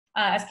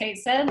As Kate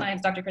said, my name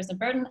is Dr. Kristen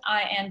Burton.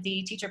 I am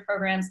the Teacher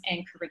Programs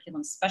and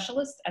Curriculum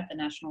Specialist at the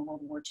National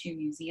World War II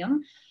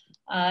Museum.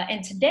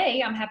 And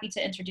today I'm happy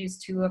to introduce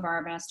two of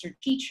our master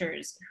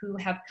teachers who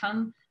have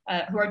come,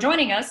 who are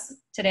joining us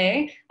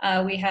today.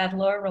 We have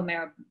Laura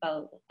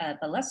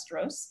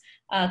Romero-Ballesteros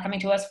coming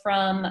to us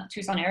from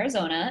Tucson,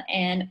 Arizona,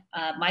 and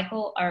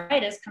Michael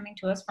Arvites coming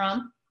to us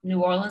from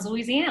New Orleans,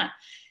 Louisiana.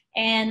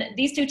 And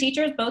these two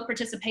teachers both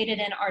participated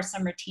in our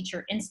Summer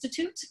Teacher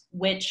Institute,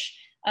 which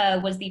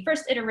was the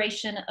first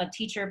iteration of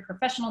teacher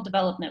professional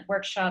development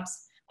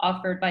workshops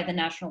offered by the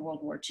National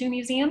World War II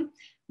Museum.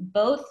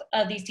 Both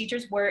of these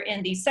teachers were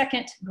in the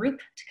second group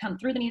to come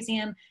through the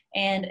museum,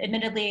 and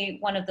admittedly,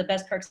 one of the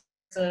best perks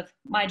of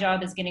my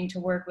job is getting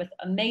to work with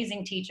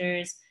amazing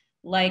teachers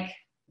like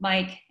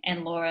Mike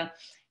and Laura.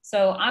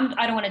 So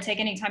I don't want to take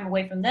any time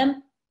away from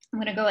them. I'm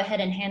going to go ahead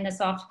and hand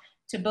this off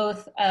to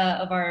both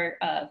of our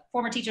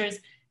former teachers,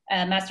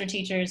 master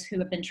teachers who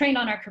have been trained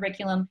on our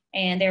curriculum,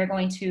 and they're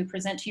going to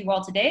present to you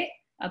all today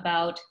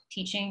about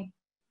teaching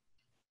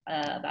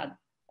about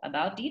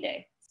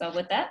D-Day. So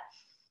with that,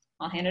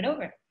 I'll hand it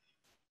over.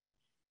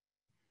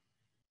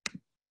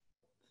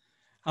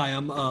 Hi,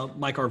 I'm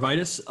Mike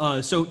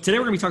Arvites. So today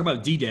we're going to be talking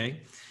about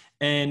D-Day.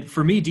 And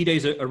for me, D-Day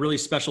is a really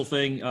special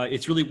thing.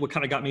 It's really what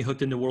kind of got me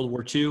hooked into World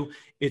War II.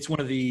 It's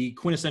one of the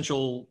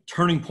quintessential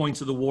turning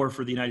points of the war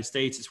for the United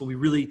States. It's when we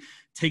really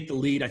take the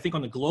lead, I think,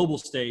 on the global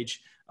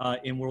stage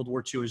in World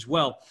War II as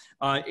well.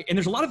 And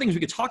there's a lot of things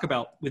we could talk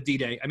about with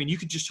D-Day. I mean, you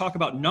could just talk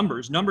about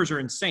numbers. Numbers are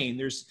insane.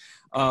 There's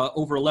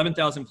over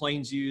 11,000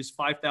 planes used,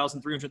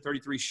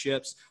 5,333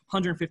 ships,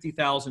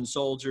 150,000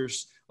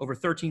 soldiers, over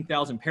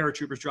 13,000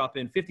 paratroopers drop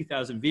in,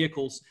 50,000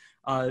 vehicles.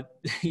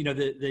 You know,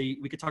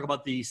 we could talk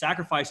about the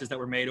sacrifices that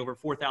were made, over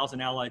 4,000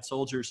 Allied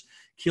soldiers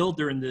killed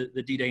during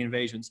the D-Day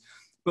invasions.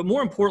 But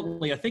more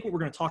importantly, I think what we're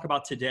going to talk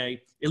about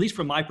today, at least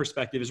from my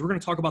perspective, is we're going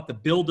to talk about the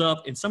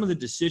buildup and some of the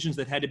decisions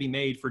that had to be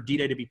made for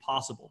D-Day to be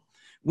possible.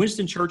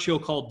 Winston Churchill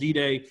called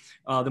D-Day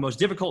the most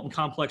difficult and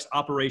complex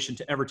operation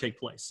to ever take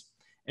place.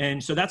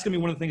 And so that's going to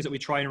be one of the things that we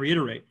try and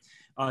reiterate.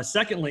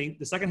 Secondly,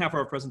 the second half of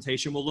our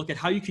presentation, we'll look at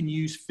how you can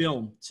use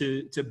film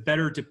to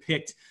better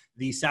depict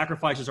the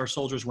sacrifices our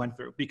soldiers went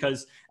through.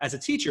 Because as a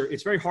teacher,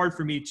 it's very hard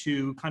for me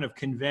to kind of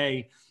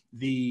convey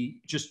the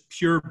just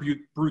pure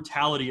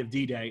brutality of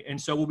D-Day. And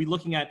so we'll be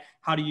looking at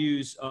how to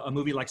use a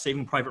movie like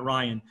Saving Private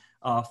Ryan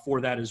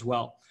for that as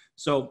well.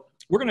 So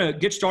we're going to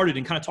get started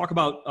and kind of talk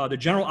about the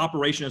general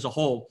operation as a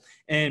whole.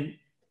 And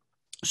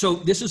so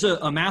this is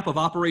a map of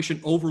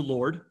Operation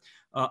Overlord.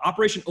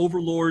 Operation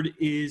Overlord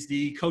is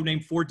the code name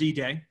for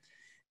D-Day.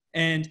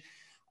 And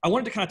I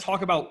wanted to kind of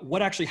talk about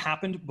what actually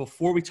happened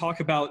before we talk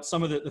about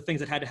some of the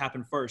things that had to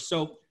happen first.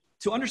 So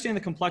to understand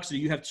the complexity,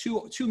 you have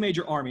two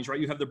major armies, right?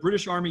 You have the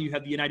British Army, you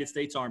have the United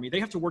States Army. They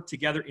have to work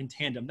together in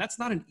tandem. That's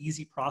not an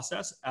easy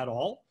process at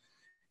all.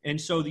 And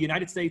so the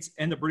United States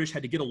and the British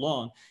had to get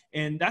along.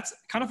 And that's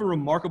kind of a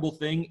remarkable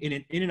thing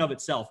in and of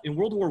itself. In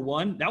World War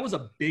I, that was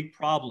a big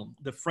problem.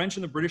 The French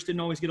and the British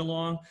didn't always get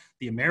along.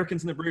 The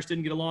Americans and the British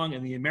didn't get along.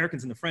 And the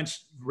Americans and the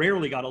French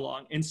rarely got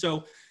along. And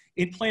so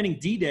in planning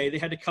D-Day, they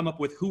had to come up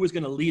with who was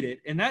going to lead it.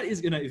 And that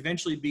is going to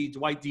eventually be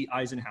Dwight D.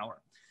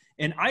 Eisenhower.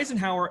 And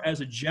Eisenhower as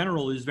a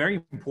general is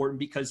very important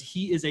because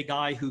he is a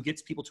guy who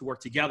gets people to work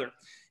together.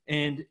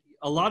 And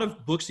a lot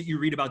of books that you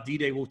read about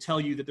D-Day will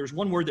tell you that there's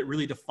one word that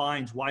really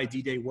defines why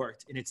D-Day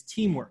worked, and it's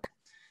teamwork.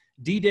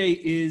 D-Day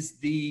is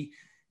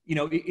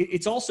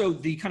it's also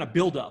the kind of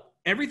buildup.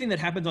 Everything that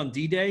happens on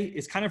D-Day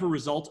is kind of a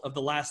result of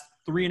the last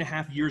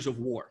 3.5 years of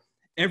war.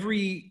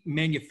 Every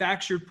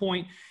manufactured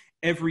point,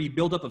 every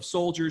buildup of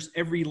soldiers,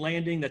 every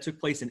landing that took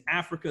place in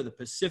Africa, the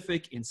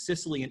Pacific, in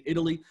Sicily, and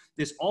Italy,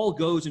 this all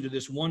goes into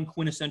this one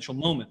quintessential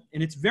moment.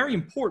 And it's very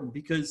important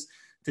because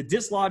to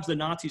dislodge the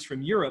Nazis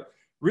from Europe,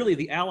 really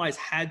the Allies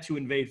had to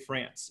invade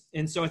France.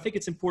 And so I think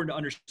it's important to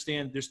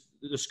understand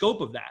the scope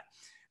of that.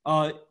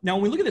 Now,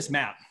 when we look at this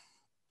map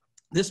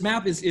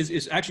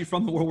is actually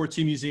from the World War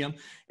II Museum,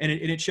 and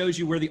it shows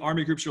you where the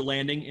army groups are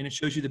landing, and it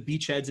shows you the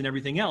beachheads and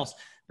everything else.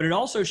 But it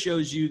also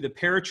shows you the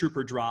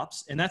paratrooper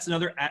drops, and that's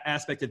another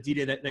aspect of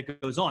D-Day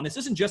that goes on. This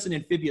isn't just an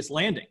amphibious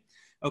landing.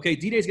 Okay,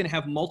 D-Day is going to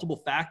have multiple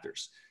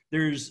factors.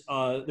 There's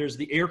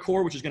the Air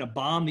Corps, which is going to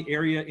bomb the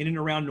area in and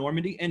around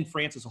Normandy and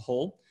France as a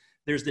whole.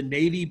 There's the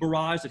Navy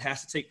barrage that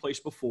has to take place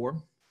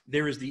before.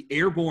 There is the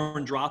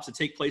airborne drops that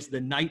take place the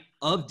night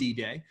of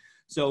D-Day.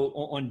 So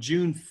on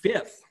June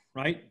 5th,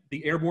 right,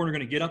 the airborne are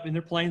going to get up in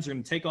their planes, they're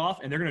going to take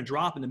off, and they're going to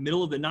drop in the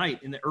middle of the night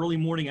in the early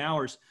morning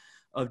hours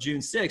of June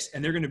 6th,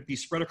 and they're going to be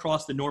spread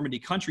across the Normandy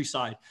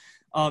countryside.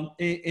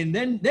 And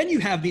then you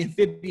have the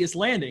amphibious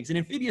landings. And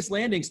amphibious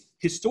landings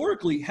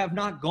historically have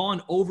not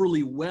gone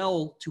overly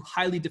well to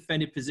highly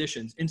defended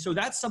positions. And so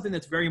that's something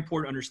that's very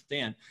important to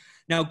understand.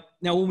 Now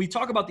when we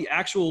talk about the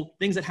actual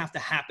things that have to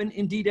happen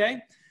in D-Day,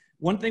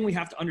 one thing we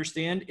have to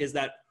understand is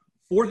that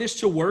for this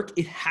to work,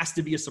 it has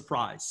to be a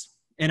surprise.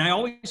 And I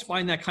always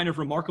find that kind of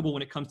remarkable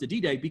when it comes to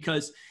D-Day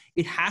because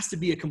it has to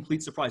be a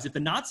complete surprise. If the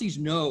Nazis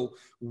know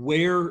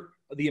where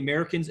the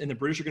Americans and the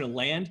British are going to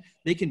land,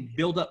 they can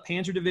build up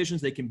panzer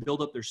divisions, they can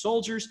build up their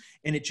soldiers,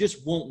 and it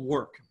just won't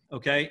work.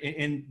 okay?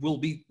 And we'll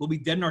be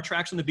dead in our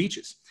tracks on the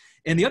beaches.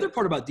 And the other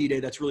part about D-Day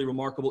that's really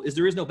remarkable is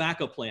there is no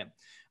backup plan.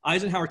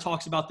 Eisenhower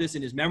talks about this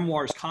in his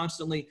memoirs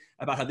constantly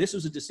about how this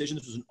was a decision,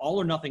 this was an all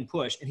or nothing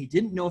push, and he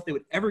didn't know if they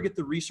would ever get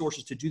the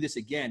resources to do this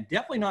again.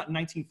 Definitely not in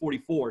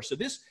 1944. So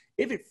this,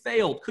 if it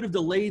failed, could have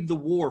delayed the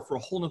war for a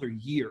whole nother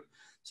year.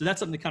 So that's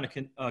something to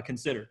kind of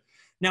consider.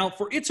 Now,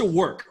 for it to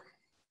work,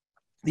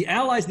 the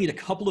Allies need a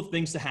couple of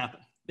things to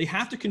happen. They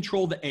have to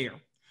control the air,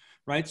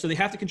 right? So they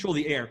have to control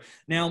the air.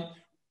 Now,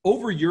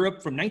 over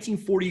Europe from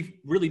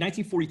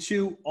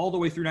 1942 all the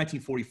way through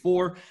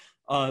 1944,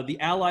 the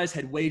Allies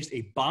had waged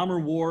a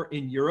bomber war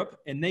in Europe,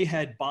 and they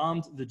had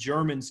bombed the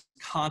Germans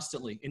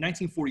constantly. In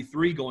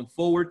 1943, going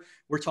forward,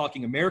 we're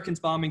talking Americans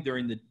bombing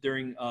during the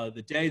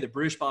day, the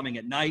British bombing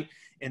at night,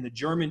 and the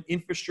German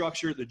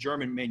infrastructure, the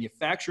German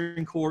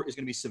manufacturing core is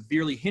going to be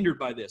severely hindered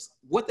by this.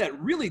 What that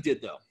really did,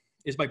 though,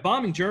 is by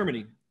bombing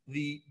Germany,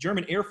 the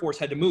German Air Force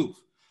had to move.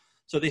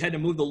 So they had to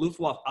move the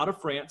Luftwaffe out of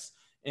France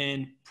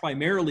and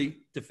primarily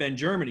defend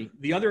Germany.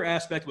 The other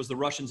aspect was the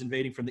Russians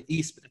invading from the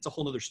east, but that's a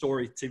whole other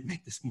story to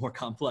make this more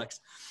complex.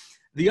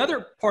 The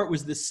other part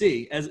was the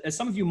sea. As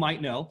some of you might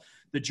know,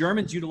 the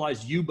Germans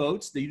utilized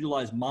U-boats, they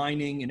utilized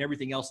mining and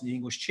everything else in the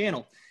English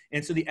Channel.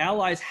 And so the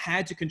Allies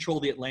had to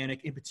control the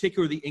Atlantic, in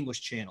particular the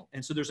English Channel.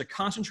 And so there's a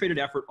concentrated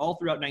effort all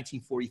throughout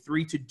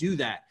 1943 to do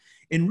that.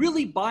 And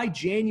really by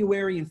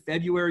January and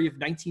February of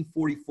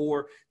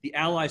 1944, the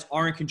Allies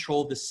are in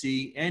control of the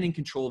sea and in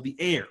control of the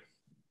air.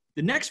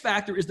 The next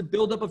factor is the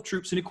buildup of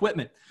troops and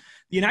equipment.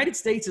 The United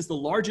States is the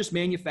largest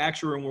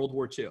manufacturer in World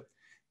War II.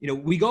 You know,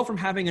 we go from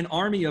having an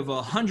army of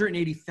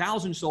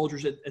 180,000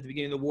 soldiers at the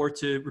beginning of the war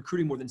to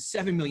recruiting more than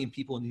 7 million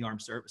people in the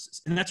armed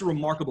services. And that's a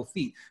remarkable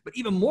feat. But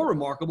even more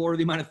remarkable are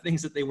the amount of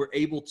things that they were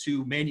able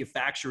to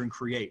manufacture and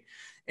create.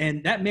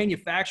 And that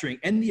manufacturing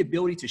and the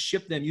ability to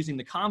ship them using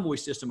the convoy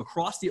system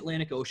across the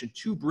Atlantic Ocean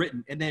to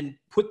Britain and then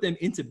put them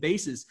into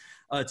bases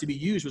to be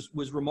used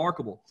was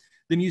remarkable.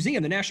 The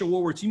museum, the National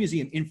World War II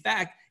Museum, in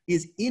fact,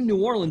 is in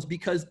New Orleans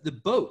because the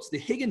boats, the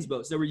Higgins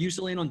boats that were used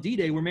to land on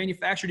D-Day were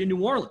manufactured in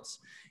New Orleans.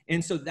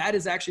 And so that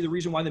is actually the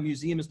reason why the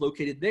museum is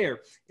located there.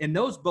 And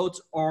those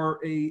boats are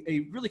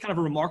a really kind of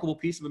a remarkable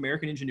piece of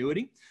American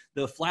ingenuity.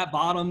 The flat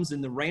bottoms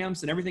and the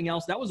ramps and everything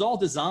else, that was all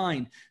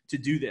designed to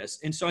do this.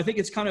 And so I think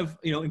it's kind of,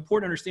 important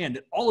to understand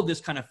that all of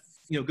this kind of,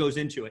 goes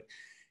into it.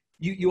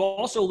 You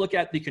also look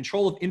at the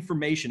control of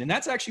information, and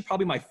that's actually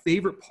probably my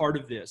favorite part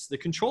of this. The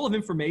control of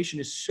information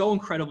is so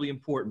incredibly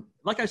important.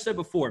 Like I said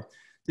before,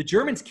 the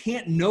Germans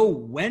can't know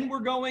when we're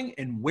going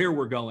and where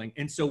we're going.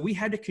 And so we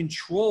had to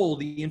control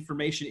the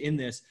information in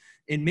this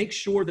and make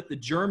sure that the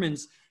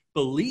Germans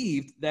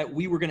believed that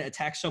we were going to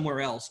attack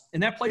somewhere else.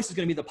 And that place is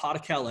going to be the Pas de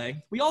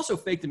Calais. We also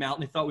faked them out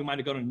and they thought we might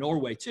have gone to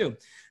Norway too.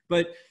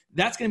 But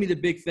that's going to be the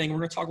big thing. We're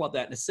going to talk about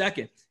that in a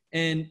second.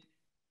 And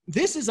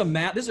this is a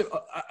map.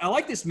 I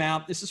like this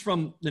map. This is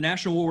from the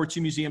National World War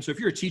II Museum. So if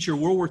you're a teacher,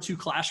 World War II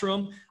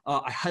classroom,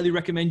 I highly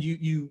recommend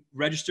you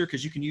register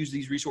because you can use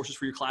these resources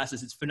for your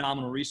classes. It's a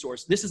phenomenal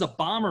resource. This is a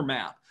bomber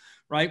map,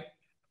 right?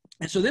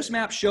 And so this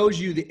map shows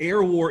you the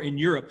air war in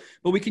Europe,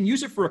 but we can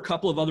use it for a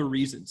couple of other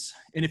reasons.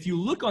 And if you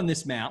look on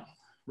this map,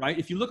 right,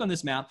 if you look on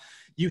this map,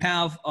 you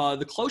have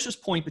the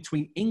closest point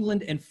between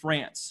England and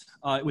France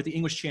with the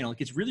English Channel. It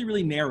gets really,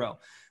 really narrow.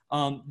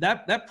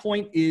 That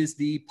point is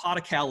the Pas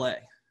de Calais.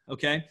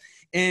 Okay.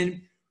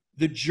 And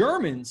the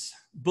Germans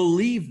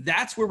believe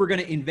that's where we're going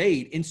to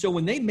invade. And so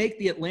when they make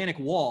the Atlantic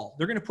Wall,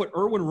 they're going to put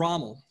Erwin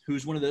Rommel,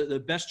 who's one of the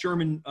best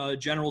German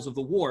generals of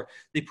the war.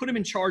 They put him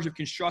in charge of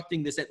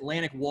constructing this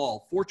Atlantic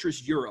Wall,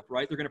 Fortress Europe,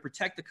 right? They're going to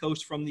protect the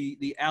coast from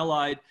the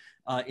Allied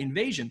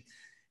invasion.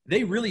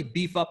 They really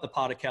beef up the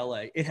Pas de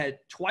Calais. It had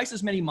twice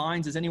as many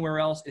mines as anywhere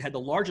else. It had the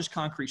largest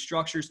concrete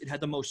structures. It had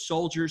the most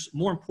soldiers.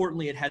 More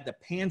importantly, it had the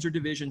Panzer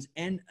divisions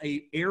and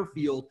an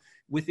airfield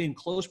within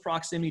close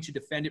proximity to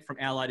defend it from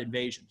Allied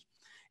invasions.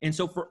 And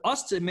so for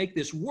us to make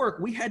this work,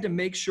 we had to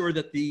make sure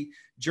that the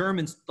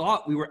Germans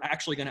thought we were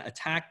actually going to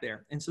attack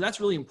there. And so that's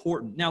really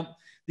important. Now,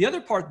 the other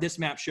part this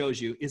map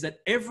shows you is that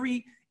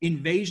every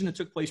invasion that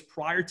took place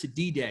prior to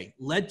D-Day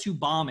led to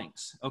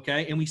bombings,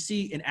 okay? And we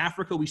see in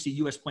Africa, we see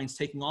U.S. planes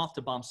taking off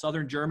to bomb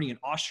southern Germany and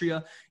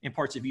Austria and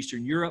parts of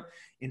Eastern Europe.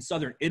 In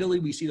southern Italy,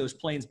 we see those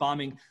planes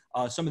bombing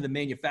some of the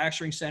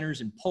manufacturing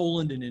centers in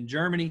Poland and in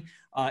Germany.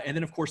 And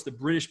then, of course, the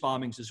British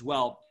bombings as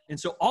well. And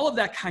so all of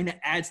that kind of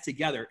adds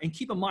together. And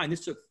keep in mind,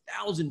 this took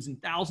thousands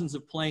and thousands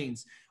of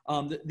planes.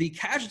 The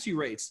casualty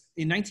rates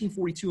in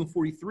 1942 and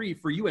 43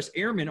 for U.S.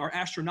 airmen are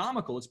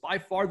astronomical. It's by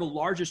far the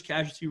largest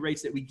casualty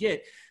rates that we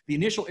get. The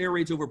initial air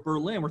raids over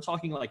Berlin, we're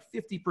talking like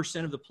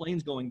 50% of the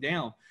planes going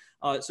down.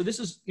 So this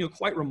is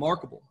quite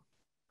remarkable.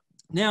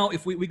 Now,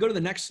 if we go to the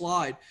next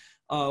slide,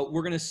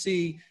 we're going to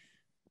see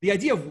the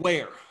idea of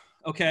where,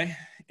 okay?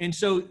 And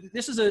so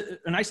this is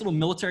a nice little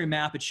military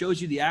map. It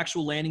shows you the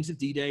actual landings of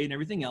D-Day and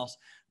everything else.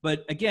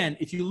 But again,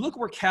 if you look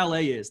where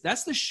Calais is,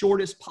 that's the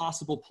shortest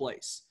possible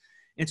place.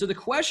 And so the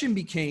question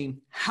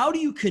became, how do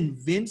you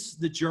convince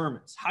the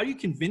Germans? How do you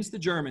convince the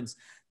Germans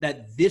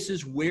that this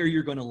is where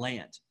you're going to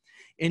land?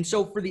 And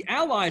so for the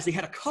Allies, they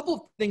had a couple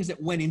of things that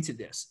went into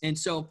this. And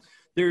so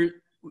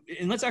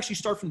and let's actually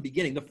start from the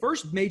beginning. The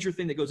first major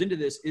thing that goes into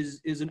this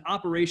is an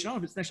operation. I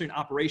don't know if it's necessarily an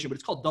operation, but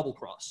it's called Double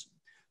Cross.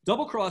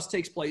 Double Cross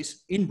takes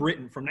place in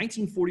Britain from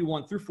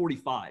 1941 through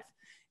 45.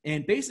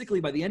 And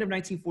basically, by the end of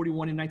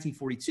 1941 and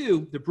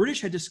 1942, the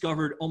British had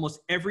discovered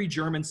almost every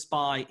German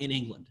spy in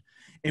England.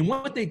 And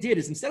what they did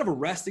is, instead of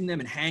arresting them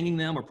and hanging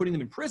them or putting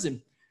them in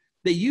prison,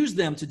 they used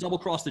them to double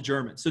cross the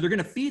Germans. So they're going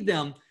to feed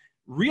them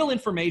real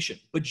information,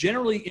 but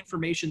generally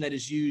information that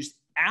is used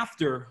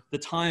after the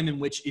time in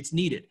which it's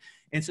needed.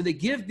 And so they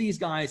give these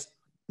guys,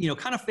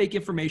 kind of fake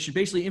information,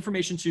 basically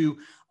information to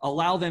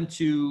allow them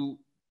to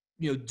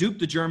dupe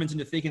the Germans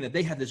into thinking that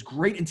they have this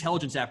great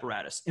intelligence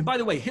apparatus. And by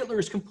the way, Hitler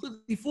is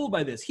completely fooled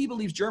by this. He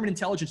believes German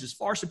intelligence is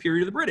far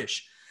superior to the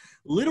British.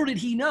 Little did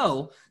he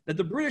know that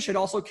the British had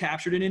also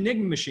captured an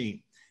Enigma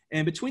machine.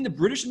 And between the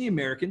British and the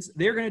Americans,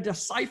 they're going to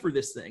decipher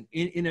this thing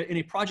in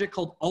a project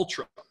called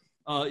Ultra.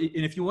 And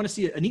if you want to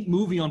see a neat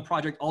movie on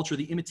Project Ultra,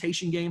 The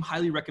Imitation Game,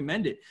 highly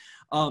recommend it.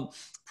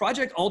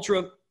 Project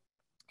Ultra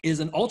is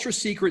an ultra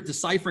secret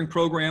deciphering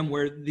program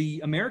where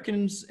the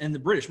Americans and the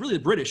British, really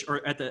the British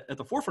are at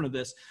the forefront of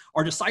this,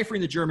 are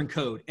deciphering the German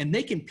code. And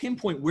they can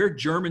pinpoint where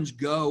Germans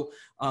go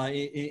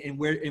and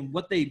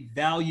what they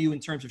value in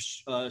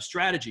terms of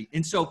strategy.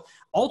 And so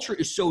Ultra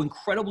is so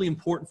incredibly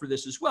important for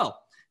this as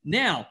well.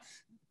 Now,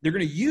 they're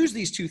going to use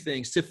these two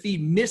things to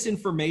feed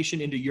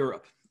misinformation into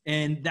Europe.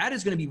 And that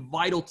is going to be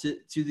vital to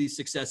the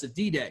success of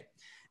D-Day.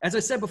 As I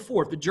said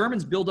before, if the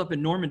Germans build up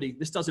in Normandy,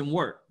 this doesn't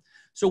work.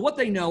 So what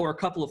they know are a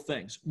couple of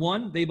things.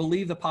 One, they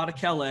believe the Pas de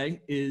Calais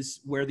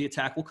is where the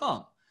attack will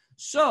come.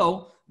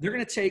 So they're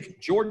going to take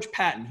George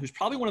Patton, who's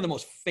probably one of the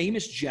most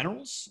famous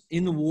generals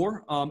in the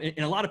war. And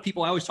a lot of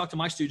people, I always talk to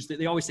my students,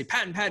 they always say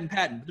Patton, Patton,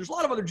 Patton. But there's a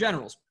lot of other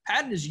generals.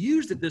 Patton is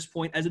used at this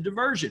point as a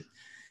diversion.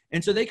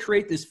 And so they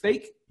create this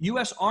fake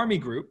U.S. Army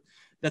group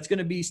that's going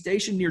to be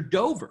stationed near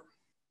Dover.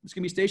 It's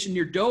going to be stationed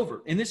near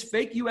Dover. And this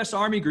fake U.S.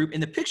 Army group,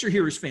 and the picture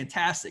here is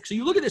fantastic. So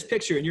you look at this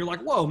picture and you're like,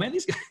 whoa, man,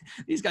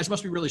 these guys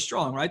must be really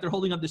strong, right? They're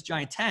holding up this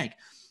giant tank.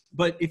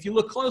 But if you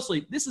look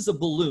closely, this is a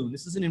balloon.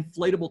 This is an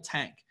inflatable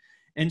tank.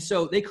 And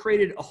so they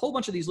created a whole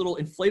bunch of these little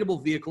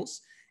inflatable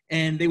vehicles,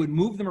 and they would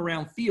move them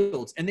around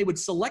fields, and they would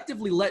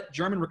selectively let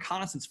German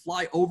reconnaissance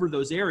fly over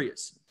those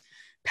areas.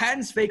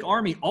 Patton's fake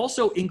army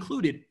also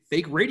included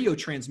fake radio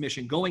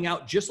transmission going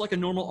out just like a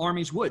normal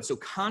armies would. So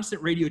constant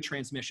radio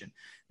transmission.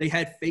 They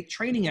had fake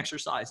training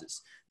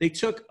exercises. They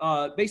took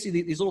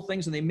basically these little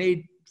things and they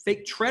made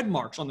fake tread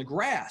marks on the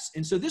grass.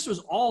 And so this was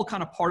all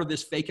kind of part of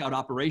this fake out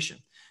operation.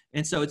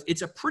 And so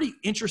it's a pretty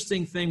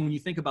interesting thing when you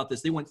think about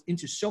this. They went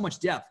into so much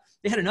depth.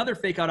 They had another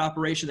fake out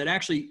operation that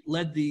actually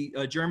led the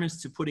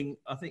Germans to putting,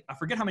 I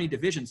forget how many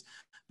divisions,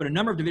 but a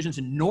number of divisions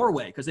in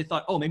Norway, because they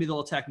thought, oh, maybe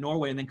they'll attack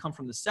Norway and then come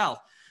from the south.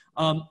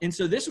 And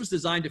so this was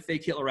designed to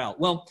fake Hitler out.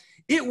 Well,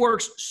 it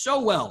works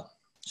so well,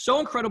 so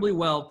incredibly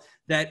well,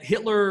 that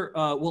Hitler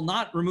will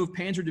not remove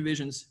panzer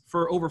divisions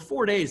for over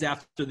 4 days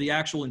after the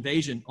actual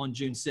invasion on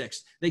June 6th.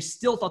 They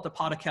still thought the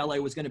Pas de Calais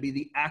was going to be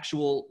the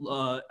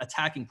actual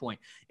attacking point.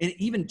 And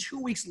even 2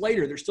 weeks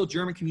later, there's still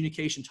German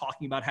communication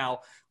talking about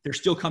how they're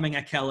still coming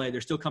at Calais.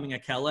 They're still coming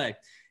at Calais.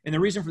 And the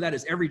reason for that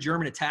is every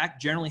German attack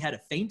generally had a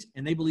feint,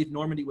 and they believed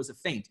Normandy was a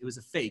feint. It was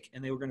a fake,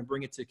 and they were going to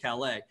bring it to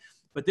Calais.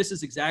 But this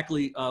is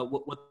exactly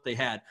what they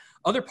had.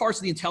 Other parts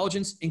of the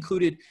intelligence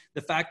included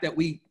the fact that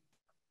we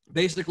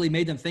basically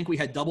made them think we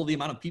had double the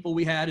amount of people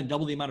we had and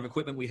double the amount of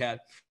equipment we had.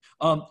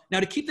 Now,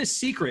 to keep this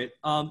secret,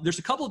 there's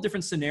a couple of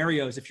different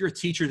scenarios if you're a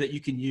teacher that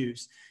you can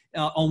use.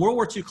 On World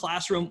War II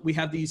Classroom, we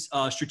have these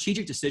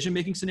strategic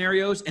decision-making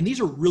scenarios, and these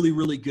are really,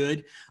 really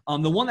good.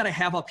 The one that I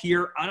have up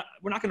here,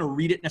 we're not going to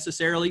read it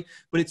necessarily,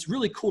 but it's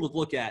really cool to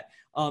look at.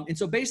 And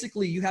so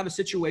basically, you have a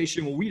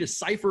situation where we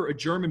decipher a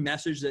German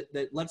message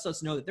that lets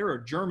us know that there are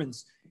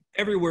Germans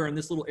everywhere in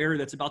this little area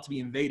that's about to be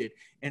invaded.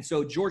 And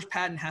so George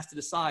Patton has to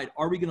decide,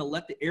 are we going to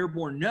let the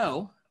airborne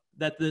know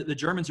that the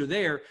Germans are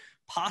there,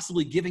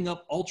 possibly giving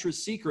up ultra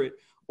secret,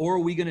 or are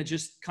we going to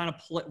just kind of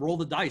roll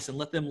the dice and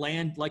let them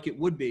land like it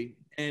would be?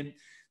 And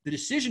the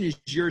decision is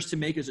yours to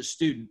make as a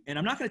student. And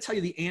I'm not going to tell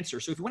you the answer.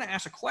 So if you want to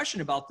ask a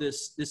question about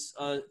this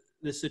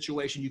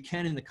situation, you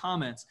can in the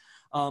comments.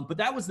 But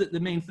that was the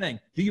main thing.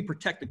 Do you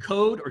protect the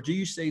code, or do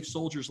you save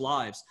soldiers'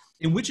 lives?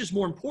 And which is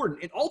more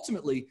important? And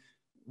ultimately,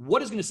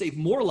 what is going to save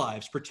more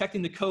lives,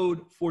 protecting the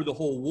code for the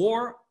whole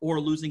war or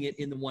losing it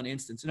in the one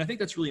instance? And I think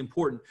that's really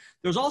important.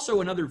 There's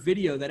also another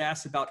video that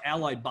asks about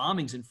Allied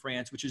bombings in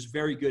France, which is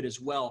very good as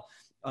well.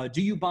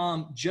 Do you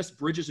bomb just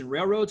bridges and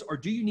railroads, or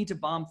do you need to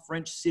bomb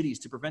French cities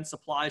to prevent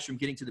supplies from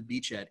getting to the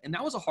beachhead? And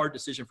that was a hard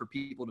decision for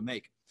people to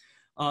make.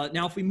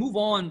 Now, if we move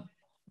on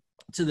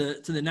to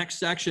the next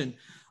section,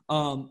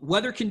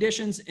 weather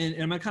conditions, and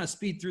I'm going to kind of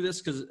speed through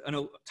this because I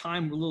know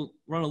time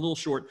run a little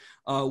short.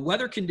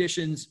 Weather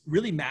conditions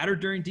really mattered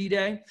during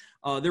D-Day.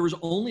 There was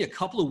only a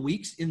couple of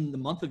weeks in the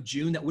month of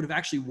June that would have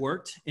actually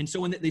worked. And so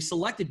when they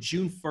selected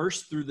June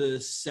 1st through the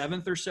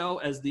 7th or so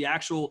as the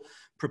actual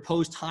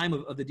proposed time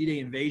of the D-Day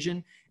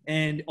invasion,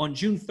 and on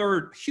June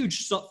 3rd,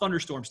 huge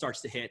thunderstorm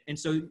starts to hit. And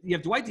so you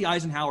have Dwight D.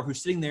 Eisenhower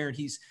who's sitting there and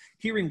he's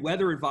hearing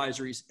weather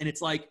advisories, and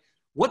it's like,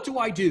 what do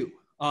I do?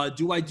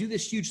 Do I do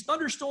this huge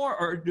thunderstorm,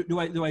 or do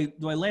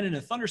I land in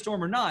a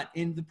thunderstorm or not?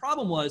 And the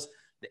problem was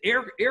the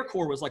Air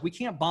Corps was like, we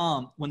can't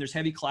bomb when there's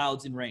heavy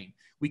clouds and rain.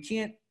 We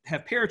can't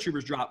have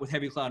paratroopers drop with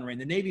heavy cloud and rain.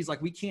 The Navy's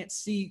like, we can't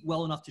see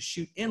well enough to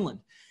shoot inland.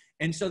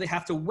 And so they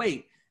have to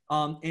wait.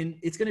 And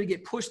it's going to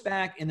get pushed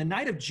back. In the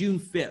night of June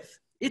 5th,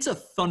 it's a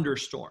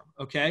thunderstorm,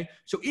 okay?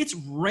 So it's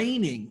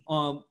raining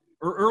or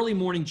early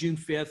morning June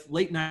 5th,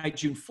 late night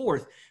June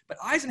 4th. But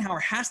Eisenhower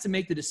has to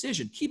make the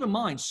decision. Keep in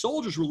mind,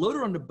 soldiers were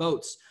loaded onto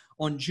boats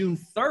on June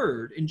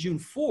 3rd and June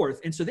 4th.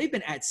 And so they've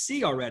been at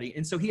sea already.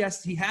 And so he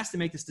has to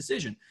make this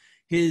decision.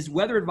 His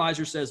weather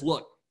advisor says,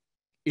 look,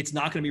 it's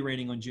not going to be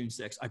raining on June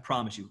 6th. I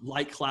promise you.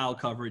 Light cloud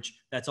coverage.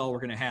 That's all we're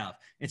going to have.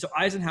 And so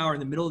Eisenhower, in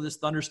the middle of this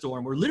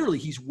thunderstorm, where literally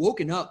he's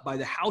woken up by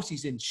the house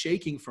he's in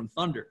shaking from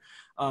thunder,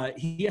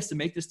 he has to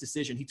make this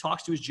decision. He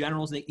talks to his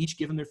generals, and they each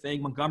give him their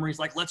thing. Montgomery's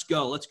like, let's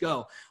go, let's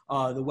go.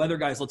 The weather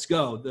guys, let's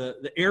go.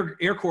 The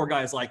Air Corps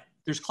guy's like,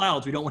 there's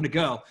clouds. We don't want to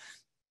go.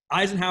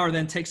 Eisenhower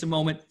then takes a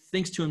moment,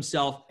 thinks to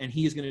himself, and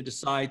he is going to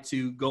decide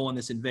to go on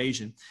this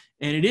invasion.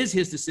 And it is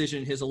his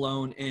decision, his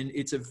alone, and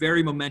it's a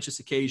very momentous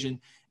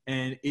occasion.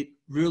 And it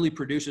really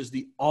produces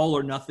the all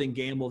or nothing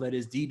gamble that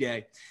is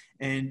D-Day.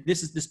 And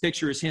this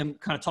picture is him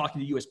kind of talking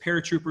to U.S.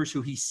 paratroopers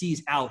who he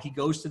sees out. He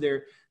goes to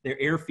their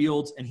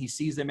airfields and he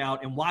sees them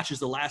out and watches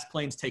the last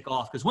planes take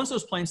off. Because once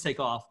those planes take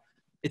off,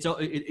 it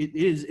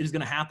is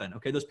going to happen.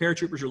 Okay, those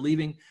paratroopers are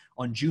leaving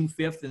on June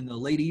 5th in the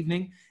late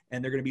evening,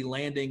 and they're going to be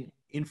landing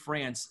in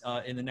France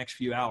in the next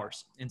few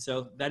hours. And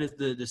so that is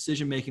the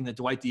decision making that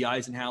Dwight D.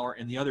 Eisenhower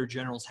and the other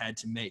generals had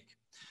to make.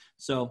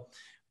 So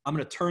I'm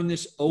going to turn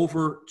this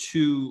over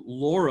to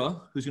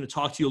Laura, who's going to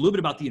talk to you a little bit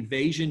about the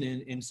invasion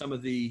and some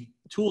of the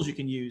tools you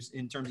can use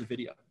in terms of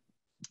video.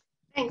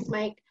 Thanks,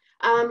 Mike.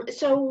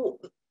 So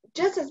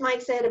just as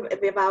Mike said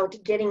about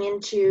getting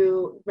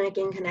into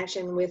making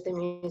connection with the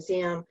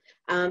museum,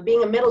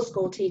 being a middle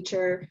school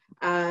teacher,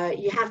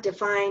 you have to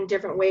find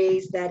different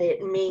ways that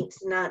it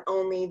meets not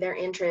only their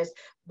interest,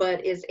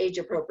 but is age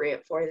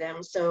appropriate for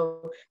them.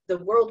 So the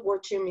World War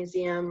II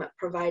Museum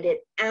provided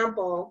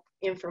ample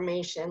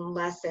information,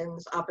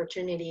 lessons,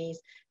 opportunities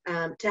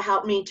to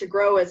help me to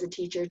grow as a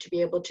teacher, to be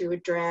able to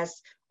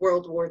address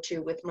World War II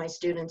with my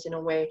students in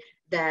a way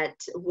that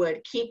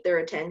would keep their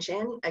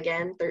attention,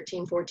 again,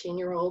 13,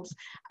 14-year-olds,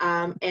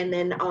 and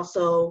then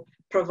also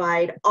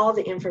provide all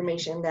the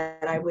information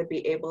that I would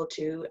be able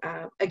to,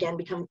 again,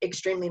 become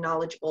extremely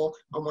knowledgeable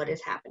on what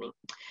is happening.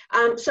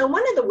 So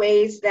one of the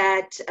ways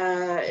that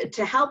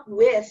to help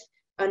with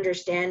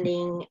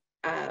understanding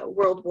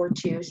World War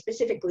II,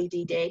 specifically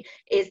D-Day,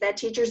 is that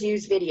teachers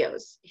use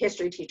videos,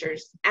 history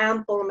teachers,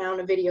 ample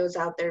amount of videos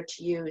out there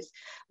to use.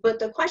 But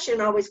the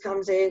question always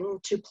comes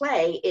into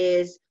play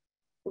is,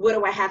 what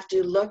do I have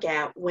to look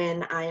at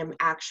when I am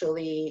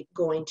actually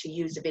going to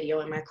use a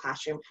video in my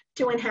classroom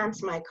to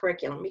enhance my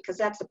curriculum? Because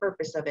that's the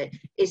purpose of it,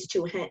 is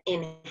to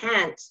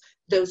enhance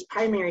those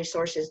primary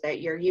sources that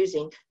you're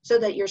using so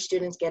that your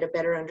students get a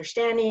better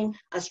understanding,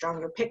 a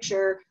stronger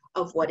picture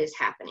of what is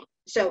happening.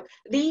 So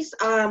these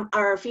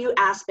are a few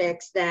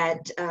aspects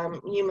that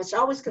you must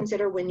always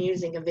consider when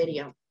using a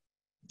video.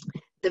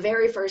 The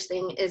very first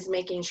thing is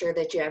making sure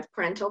that you have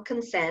parental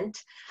consent.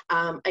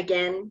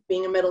 Again,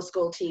 being a middle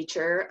school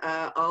teacher,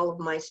 all of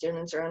my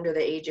students are under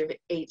the age of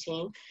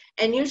 18.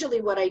 And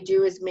usually what I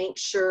do is make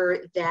sure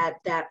that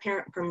that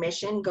parent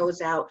permission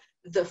goes out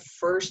the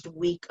first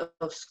week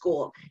of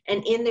school.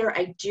 And in there,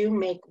 I do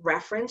make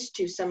reference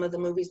to some of the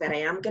movies that I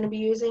am going to be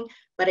using,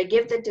 but I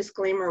give the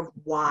disclaimer of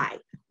why.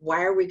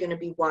 Why are we going to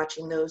be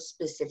watching those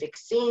specific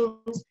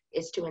scenes?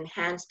 Is to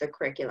enhance the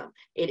curriculum.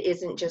 It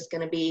isn't just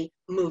going to be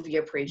movie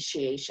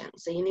appreciation.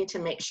 So you need to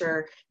make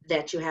sure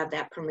that you have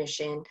that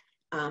permission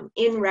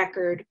in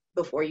record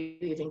before you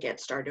even get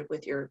started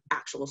with your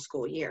actual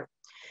school year.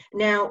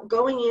 Now,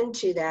 going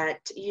into that,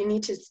 you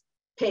need to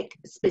pick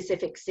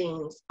specific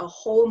scenes. A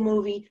whole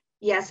movie,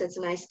 yes, it's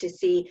nice to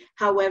see.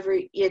 However,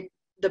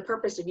 the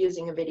purpose of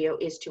using a video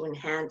is to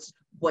enhance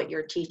what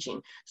you're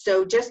teaching.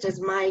 So just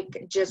as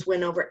Mike just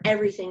went over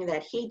everything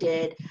that he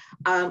did,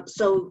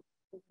 so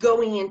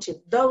going into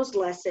those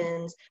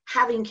lessons,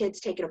 having kids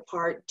take it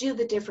apart, do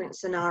the different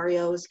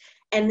scenarios,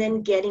 and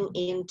then getting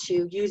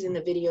into using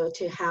the video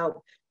to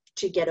help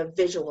to get a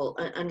visual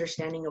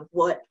understanding of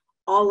what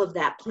all of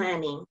that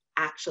planning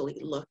actually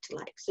looked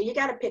like. So you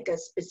got to pick a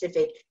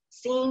specific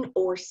scene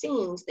or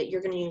scenes that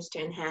you're going to use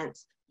to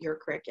enhance your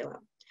curriculum.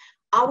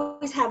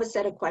 Always have a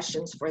set of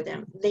questions for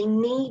them. They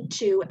need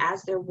to,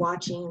 as they're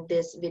watching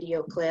this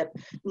video clip,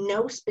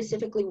 know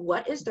specifically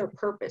what is their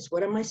purpose.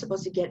 What am I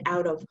supposed to get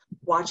out of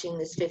watching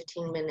this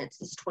 15 minutes,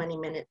 this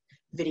 20-minute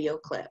video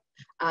clip?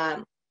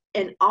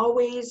 And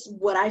always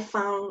what I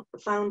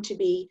found to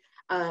be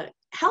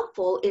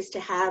helpful is to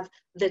have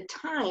the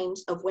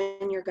times of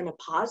when you're going to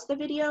pause the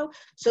video,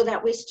 so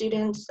that way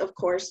students, of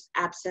course,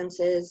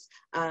 absences,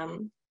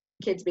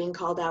 kids being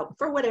called out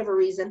for whatever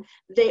reason,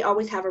 they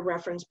always have a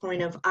reference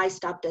point of, I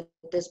stopped at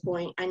this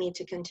point, I need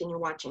to continue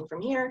watching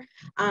from here.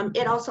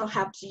 It also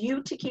helps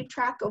you to keep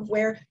track of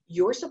where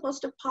you're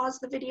supposed to pause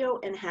the video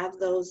and have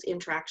those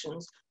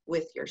interactions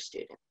with your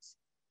students.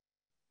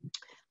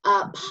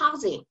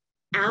 Pausing,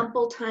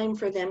 ample time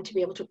for them to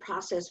be able to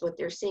process what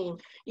they're seeing.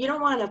 You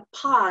don't want to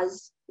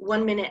pause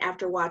 1 minute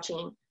after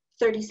watching,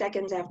 30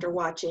 seconds after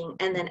watching,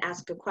 and then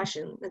ask a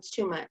question. That's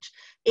too much.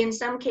 In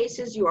some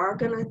cases, you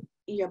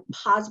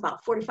pause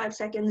about 45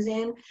 seconds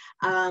in,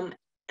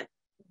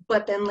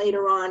 but then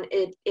later on,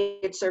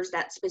 it serves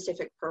that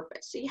specific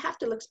purpose. So you have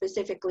to look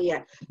specifically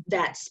at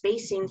that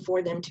spacing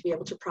for them to be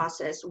able to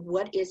process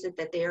what is it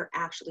that they're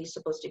actually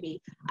supposed to be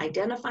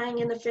identifying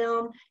in the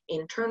film,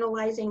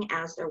 internalizing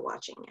as they're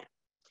watching it.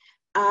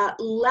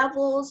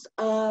 Levels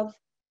of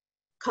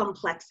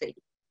complexity.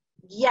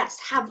 Yes,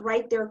 have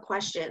right there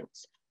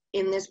questions.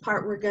 In this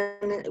part,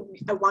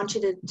 I want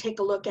you to take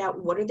a look at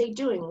what are they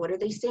doing? What are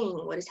they seeing?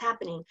 What is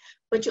happening?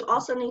 But you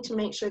also need to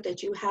make sure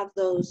that you have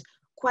those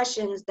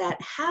questions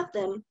that have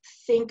them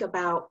think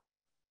about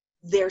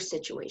their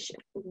situation,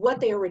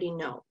 what they already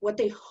know, what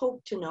they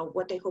hope to know,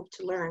 what they hope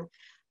to learn,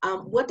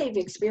 what they've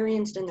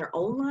experienced in their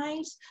own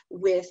lives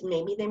with,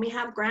 maybe they may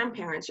have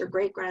grandparents or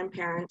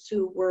great-grandparents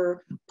who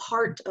were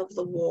part of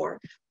the war,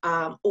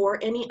 or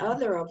any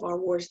other of our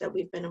wars that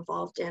we've been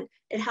involved in.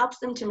 It helps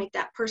them to make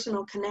that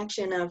personal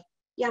connection of,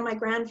 yeah, my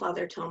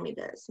grandfather told me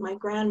this, my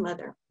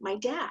grandmother, my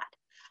dad.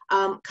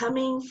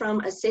 Coming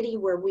from a city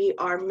where we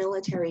are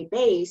military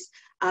based,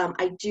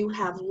 I do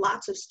have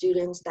lots of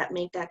students that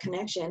make that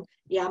connection.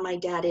 Yeah, my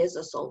dad is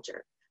a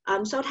soldier.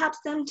 So it helps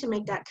them to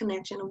make that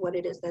connection of what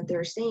it is that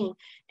they're seeing.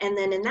 And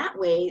then in that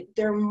way,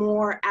 they're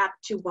more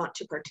apt to want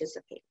to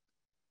participate.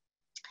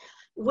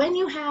 When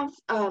you have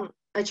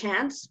a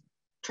chance,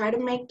 try to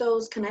make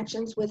those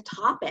connections with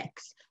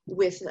topics,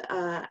 with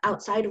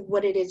outside of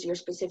what it is you're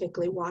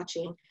specifically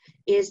watching.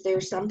 Is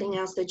there something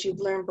else that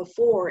you've learned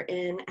before,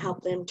 and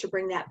help them to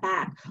bring that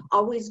back?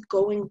 Always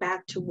going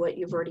back to what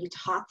you've already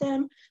taught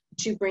them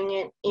to bring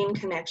it in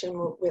connection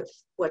with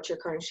what you're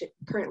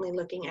currently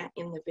looking at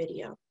in the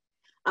video.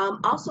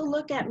 Also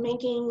look at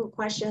making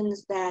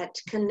questions that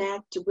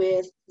connect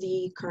with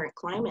the current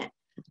climate.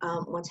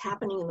 What's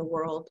happening in the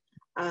world?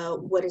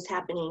 What is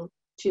happening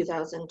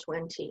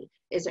 2020?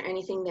 Is there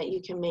anything that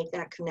you can make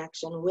that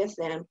connection with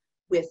them,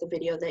 with the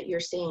video that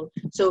you're seeing?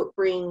 So it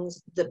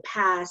brings the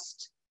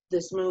past,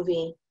 this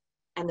movie,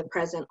 and the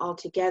present all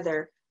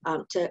together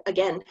to,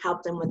 again,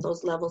 help them with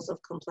those levels of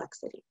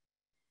complexity.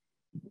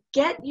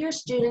 Get your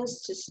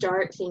students to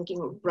start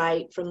thinking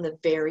right from the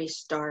very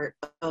start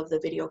of the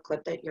video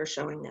clip that you're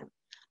showing them.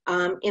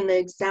 In the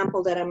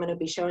example that I'm going to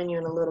be showing you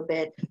in a little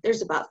bit,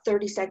 there's about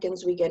 30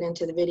 seconds we get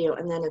into the video,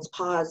 and then it's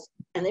paused,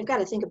 and they've got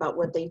to think about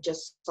what they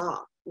just saw,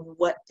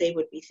 what they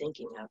would be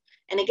thinking of.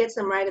 And it gets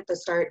them right at the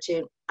start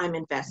to, I'm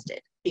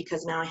invested,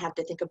 because now I have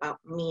to think about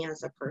me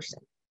as a person.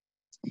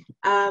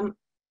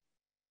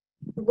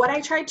 What I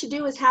tried to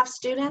do is have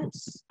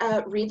students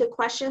read the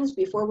questions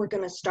before we're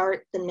going to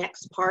start the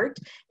next part.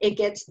 It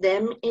gets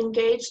them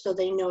engaged so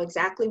they know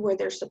exactly where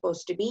they're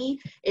supposed to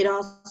be. It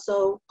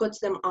also puts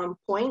them on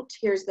point.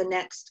 Here's the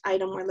next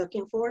item we're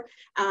looking for.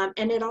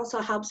 And it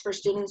also helps for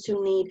students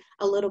who need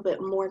a little bit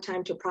more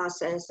time to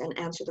process and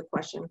answer the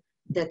question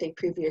that they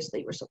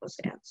previously were supposed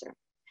to answer.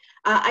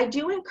 I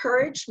do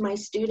encourage my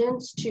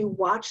students to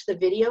watch the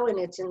video in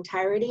its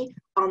entirety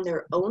on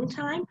their own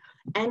time,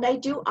 and I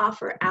do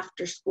offer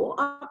after-school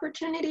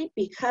opportunity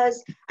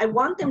because I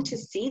want them to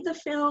see the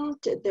film.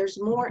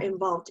 There's more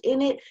involved in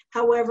it.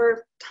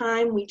 However,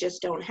 time, we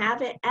just don't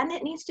have it, and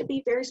it needs to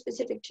be very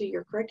specific to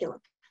your curriculum.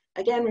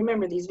 Again,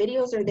 remember, these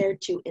videos are there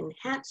to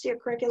enhance your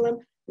curriculum,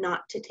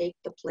 not to take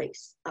the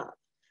place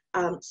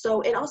of. So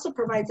it also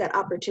provides that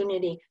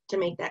opportunity to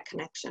make that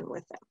connection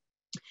with them.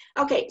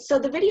 Okay, so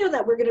the video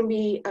that we're going to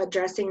be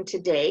addressing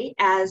today,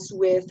 as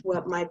with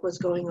what Mike was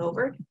going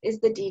over,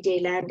 is the D-Day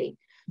landing.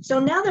 So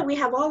now that we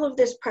have all of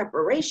this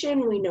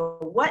preparation, we know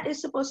what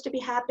is supposed to be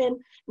happening,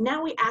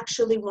 now we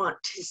actually want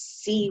to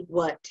see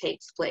what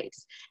takes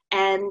place.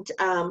 And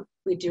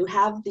we do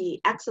have the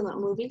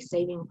excellent movie,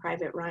 Saving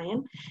Private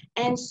Ryan.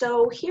 And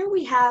so here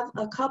we have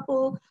a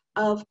couple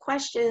of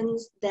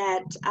questions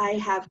that I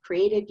have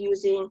created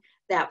using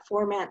that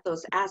format,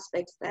 those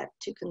aspects that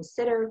to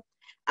consider.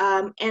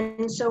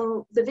 And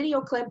so the video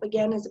clip,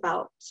 again, is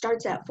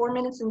starts at 4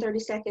 minutes and 30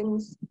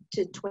 seconds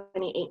to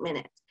 28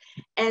 minutes.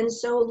 And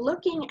so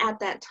looking at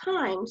that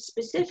time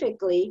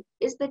specifically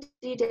is the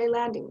D-Day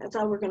landing. That's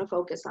all we're going to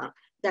focus on.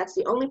 That's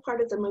the only part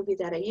of the movie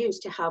that I use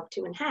to help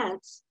to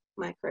enhance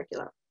my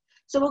curriculum.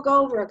 So we'll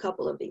go over a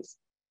couple of these.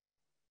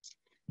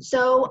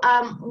 So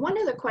one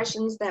of the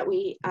questions that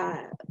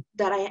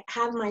that I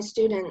have my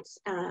students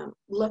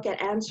look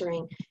at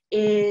answering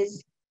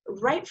is,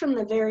 right from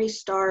the very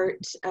start,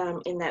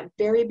 in that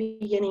very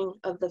beginning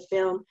of the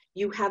film,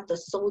 you have the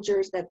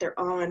soldiers that they're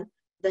on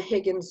the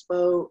Higgins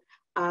boat.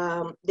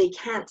 They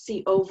can't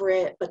see over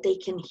it, but they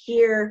can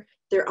hear.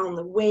 They're on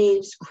the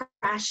waves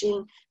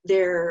crashing.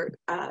 Their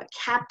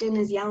captain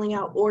is yelling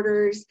out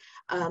orders.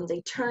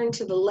 They turn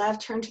to the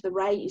left, turn to the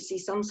right. You see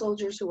some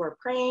soldiers who are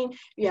praying.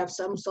 You have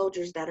some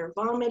soldiers that are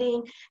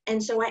vomiting.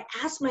 And so I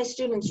ask my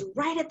students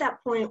right at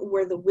that point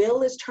where the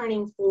wheel is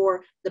turning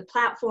for the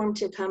platform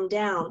to come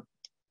down,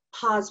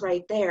 pause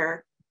right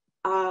there.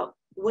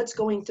 what's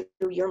going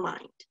through your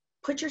mind.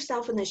 Put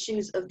yourself in the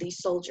shoes of these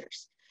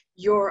soldiers.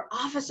 Your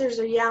officers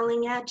are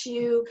yelling at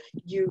you.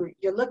 You're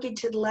looking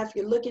to the left,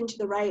 you're looking to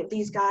the right.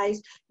 These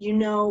guys, you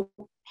know,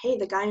 hey,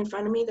 the guy in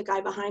front of me, the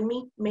guy behind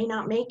me may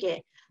not make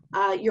it.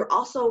 You're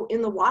also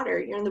in the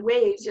water, you're in the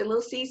waves, you're a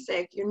little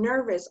seasick, you're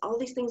nervous. All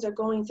these things are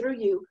going through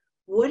you.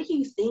 What are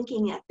you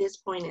thinking at this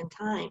point in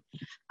time?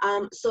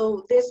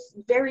 So this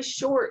very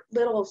short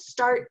little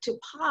start to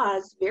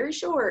pause, very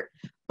short,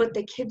 but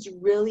the kids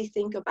really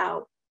think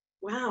about,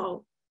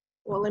 wow,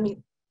 well, let me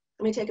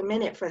take a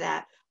minute for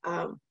that.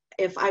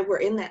 If I were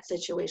in that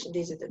situation,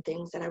 these are the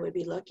things that I would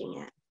be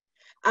looking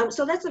at.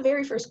 So that's the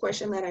very first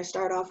question that I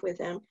start off with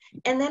them.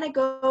 And then I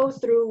go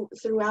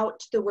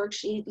throughout the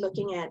worksheet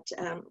looking at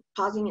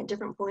pausing at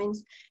different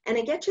points. And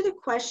I get to the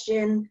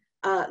question,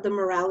 the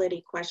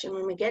morality question.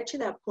 When we get to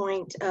that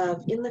point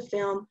of in the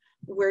film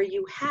where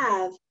you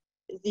have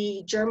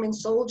the German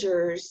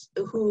soldiers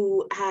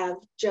who have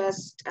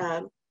just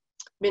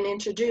been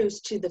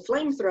introduced to the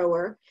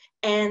flamethrower,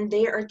 and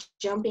they are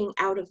jumping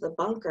out of the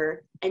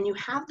bunker, and you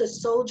have the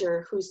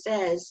soldier who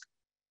says,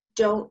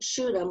 don't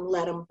shoot them,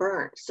 let them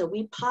burn. So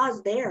we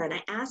pause there, and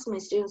I ask my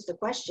students the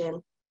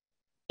question,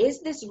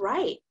 is this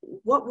right?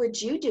 What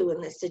would you do in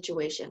this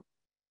situation?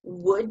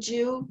 Would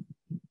you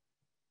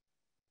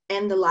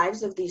end the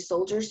lives of these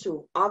soldiers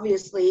who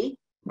obviously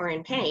are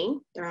in pain,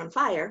 they're on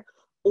fire,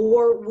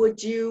 or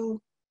would you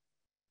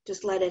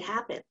just let it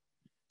happen?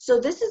 So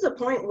this is a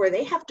point where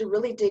they have to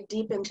really dig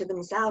deep into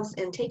themselves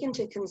and take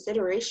into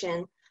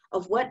consideration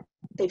of what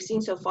they've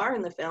seen so far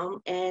in the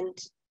film and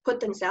put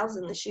themselves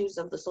in the shoes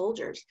of the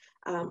soldiers.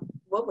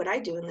 What would I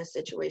do in this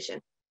situation?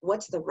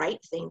 What's the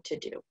right thing to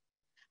do?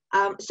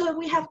 So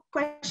we have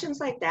questions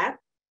like that.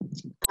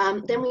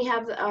 Then we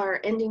have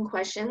our ending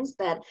questions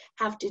that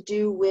have to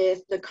do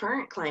with the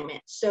current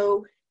climate.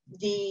 So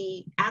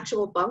the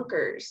actual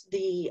bunkers,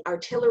 the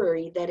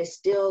artillery that is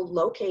still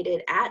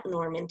located at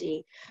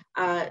Normandy.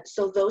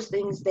 So those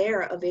things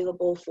there are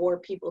available for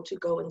people to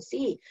go and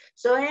see.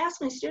 So I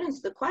asked my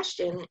students the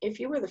question, if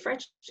you were the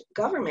French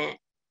government,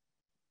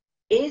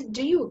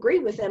 do you agree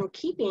with them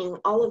keeping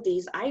all of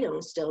these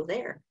items still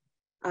there?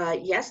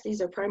 Yes,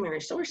 these are primary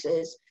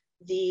sources.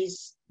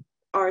 These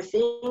are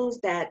things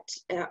that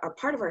are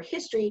part of our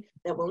history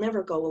that will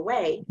never go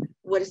away.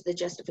 What is the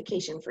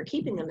justification for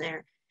keeping them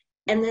there?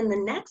 And then the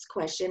next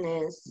question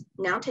is,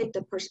 now take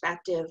the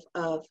perspective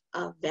of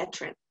a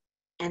veteran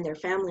and their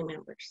family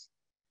members.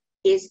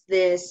 Is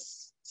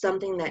this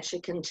something that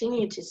should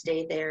continue to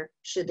stay there?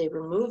 Should they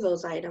remove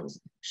those items?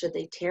 Should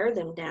they tear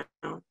them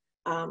down?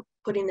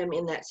 Putting them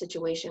in that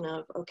situation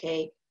of,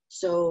 okay,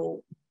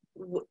 so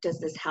does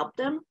this help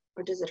them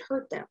or does it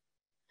hurt them?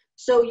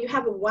 So you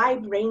have a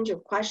wide range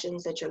of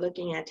questions that you're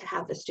looking at to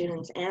have the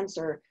students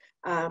answer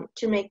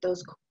to make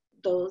those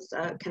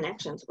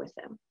connections with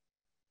them.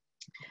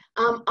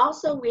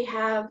 Also, we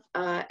have,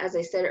 as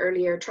I said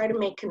earlier, try to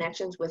make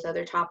connections with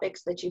other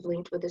topics that you've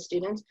linked with the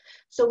students.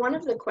 So one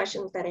of the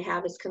questions that I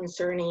have is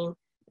concerning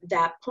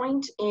that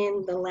point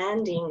in the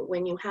landing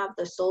when you have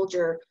the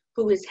soldier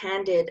who is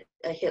handed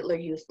a Hitler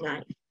Youth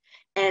knife.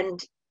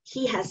 And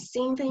he has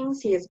seen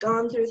things, he has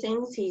gone through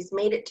things, he's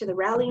made it to the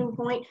rallying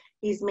point,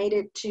 he's made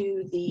it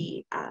to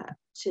the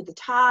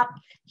top,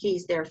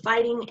 he's there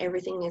fighting,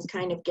 everything is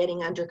kind of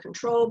getting under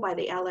control by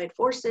the Allied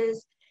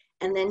forces.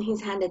 And then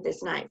he's handed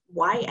this knife.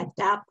 Why at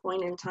that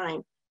point in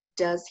time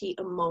does he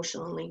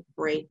emotionally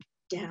break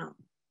down?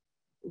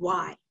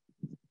 Why?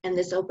 And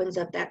this opens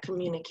up that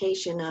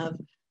communication of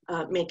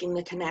making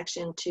the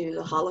connection to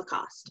the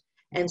Holocaust.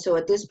 And so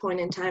at this point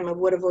in time, I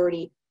would have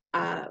already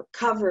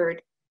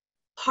covered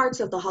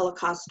parts of the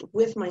Holocaust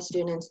with my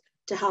students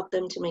to help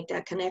them to make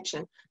that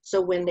connection.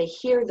 So when they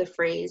hear the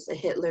phrase, a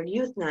Hitler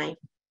Youth knife,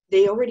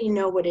 they already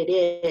know what it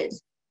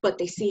is, but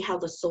they see how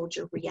the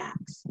soldier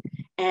reacts.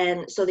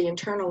 And so they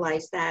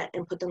internalize that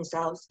and put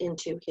themselves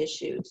into his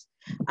shoes.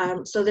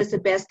 So that's the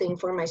best thing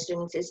for my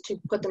students, is to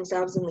put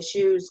themselves in the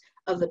shoes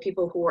of the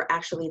people who were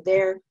actually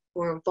there,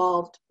 who were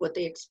involved, what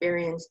they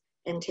experienced,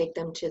 and take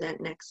them to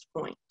that next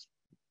point.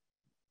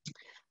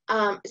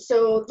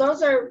 So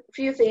those are a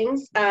few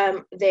things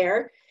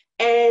there.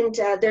 And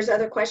there's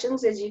other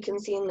questions, as you can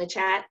see in the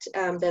chat,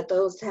 that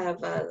those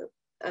have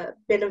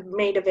been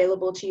made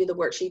available to you, the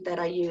worksheet that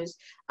I use.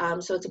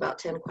 So it's about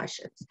 10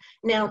 questions.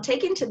 Now,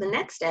 taken to the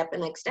next step,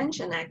 an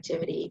extension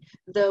activity,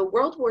 the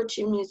World War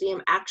II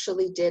Museum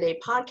actually did a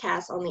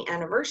podcast on the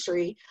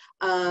anniversary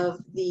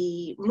of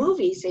the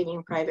movie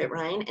Saving Private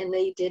Ryan, and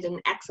they did an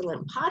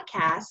excellent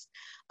podcast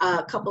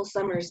a couple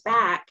summers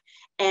back.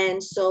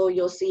 And so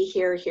you'll see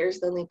here's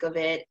the link of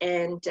it.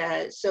 And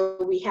so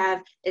we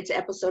have, it's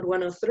episode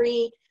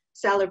 103,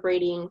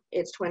 celebrating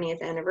its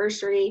 20th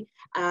anniversary.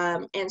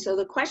 And so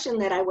the question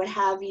that I would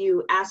have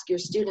you ask your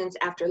students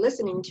after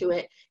listening to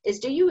it is,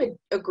 do you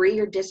agree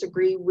or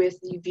disagree with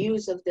the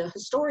views of the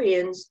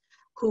historians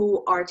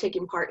who are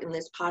taking part in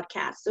this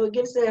podcast? So it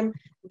gives them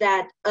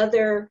that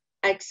other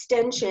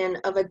extension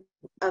of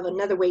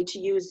another way to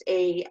use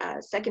a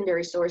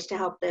secondary source to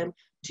help them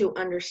to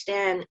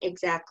understand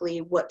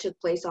exactly what took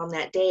place on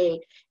that day,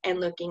 and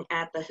looking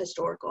at the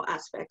historical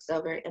aspects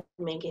of it and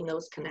making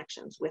those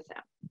connections with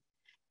them.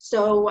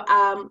 So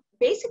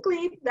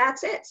basically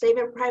that's it.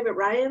 Saving Private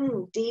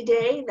Ryan,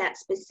 D-Day, that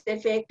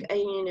specific,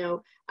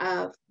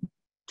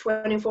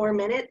 24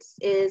 minutes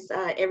is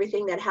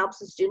everything that helps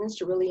the students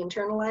to really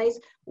internalize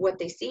what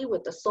they see,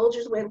 what the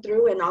soldiers went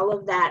through, and all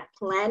of that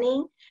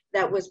planning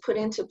that was put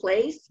into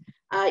place.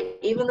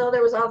 Even though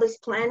there was all this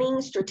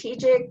planning,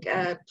 strategic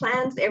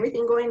plans,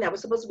 everything going that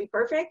was supposed to be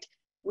perfect,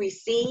 we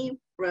see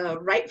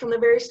right from the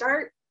very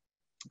start,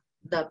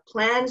 the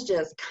plans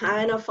just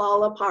kind of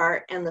fall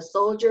apart, and the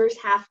soldiers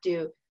have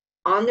to,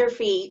 on their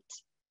feet,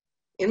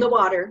 in the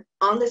water,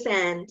 on the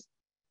sand,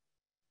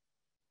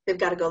 they've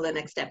got to go the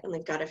next step, and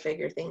they've got to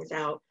figure things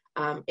out.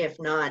 If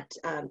not,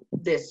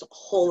 this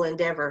whole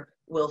endeavor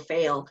will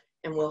fail,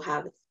 and we'll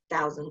have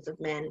thousands of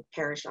men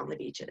perish on the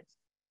beaches.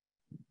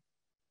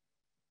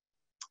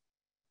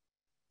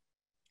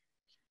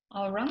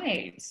 All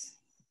right.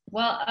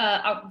 Well,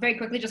 I very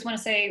quickly just want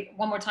to say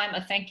one more time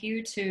a thank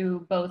you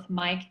to both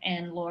Mike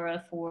and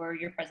Laura for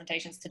your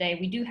presentations today.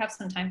 We do have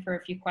some time for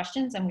a few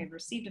questions, and we've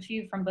received a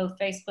few from both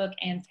Facebook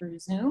and through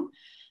Zoom.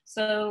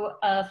 So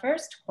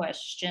first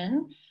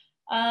question,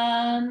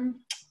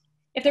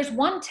 if there's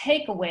one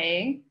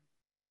takeaway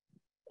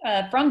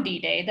from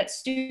D-Day that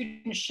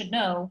students should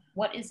know,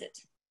 what is it?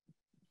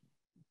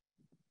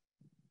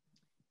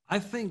 I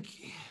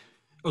think,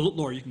 oh,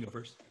 Laura, you can go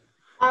first.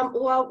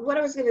 Well, what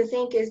I was going to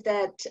think is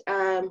that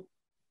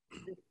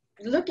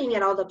looking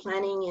at all the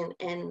planning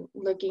and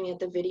looking at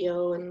the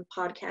video and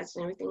podcasts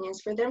and everything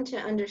is for them to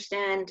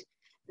understand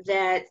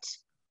that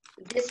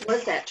this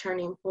was that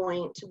turning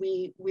point.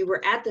 We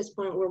were at this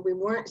point where we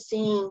weren't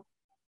seeing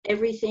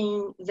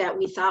everything that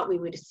we thought we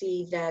would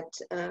see, that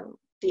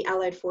the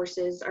Allied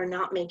forces are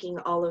not making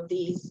all of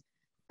these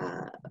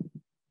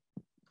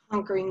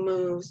conquering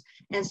moves.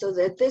 And so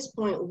at this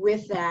point,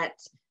 with that,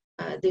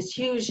 this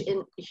huge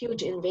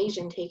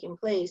invasion taking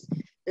place,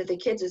 that the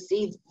kids would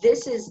see,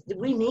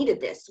 we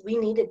needed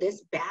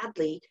this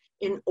badly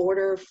in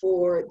order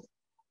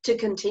to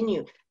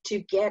continue to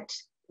get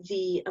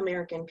the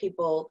American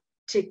people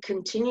to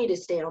continue to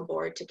stay on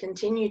board, to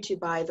continue to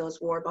buy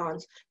those war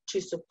bonds, to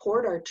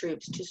support our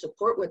troops, to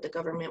support what the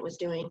government was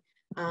doing,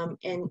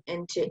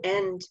 and to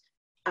end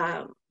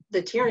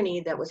the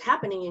tyranny that was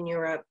happening in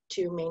Europe,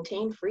 to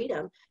maintain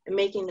freedom, and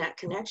making that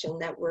connection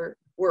that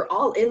we're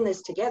all in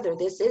this together.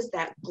 This is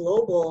that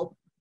global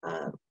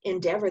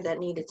endeavor that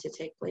needed to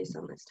take place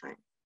on this time.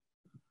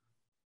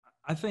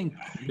 I think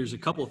there's a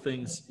couple of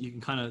things you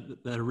can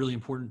that are really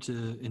important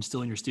to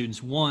instill in your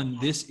students. One,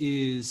 this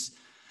is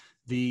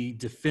the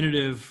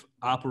definitive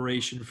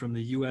operation from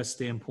the U.S.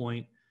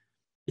 standpoint.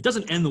 It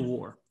doesn't end the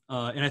war.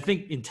 And I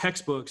think in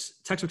textbooks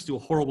do a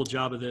horrible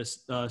job of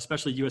this,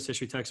 especially U.S.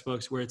 history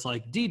textbooks, where it's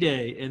like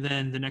D-Day and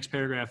then the next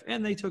paragraph,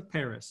 and they took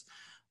Paris.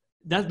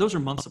 Those are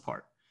months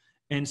apart.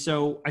 And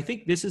so I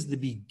think this is the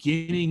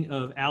beginning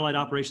of Allied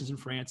operations in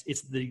France.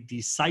 It's the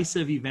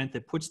decisive event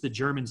that puts the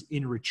Germans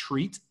in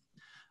retreat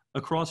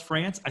across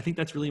France. I think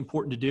that's really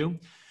important to do.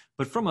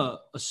 But from a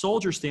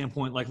soldier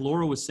standpoint, like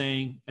Laura was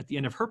saying at the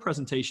end of her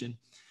presentation,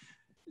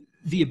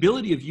 the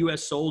ability of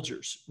U.S.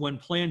 soldiers, when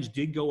plans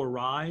did go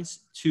awry,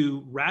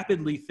 to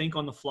rapidly think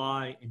on the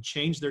fly and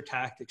change their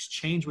tactics,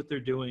 change what they're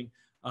doing,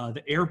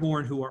 the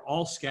airborne who are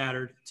all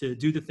scattered to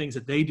do the things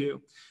that they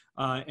do.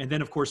 And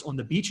then, of course, on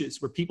the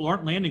beaches where people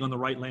aren't landing on the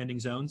right landing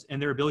zones,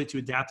 and their ability to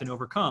adapt and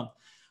overcome.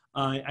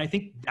 I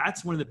think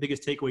that's one of the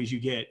biggest takeaways you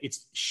get.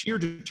 It's sheer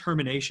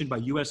determination by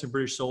U.S. and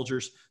British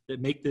soldiers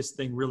that make this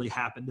thing really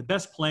happen. The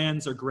best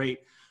plans are great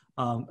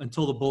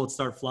until the bullets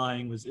start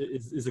flying,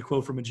 is a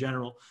quote from a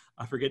general.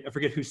 I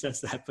forget who says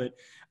that, but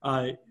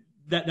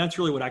that's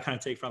really what I kind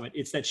of take from it.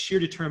 It's that sheer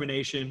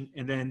determination,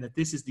 and then that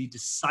this is the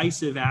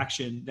decisive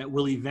action that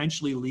will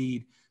eventually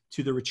lead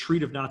to the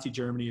retreat of Nazi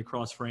Germany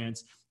across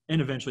France, and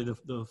eventually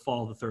the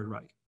fall of the Third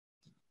Reich.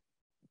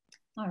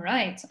 All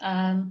right.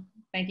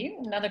 Thank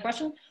you. Another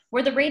question.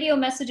 Were the radio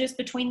messages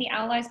between the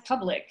Allies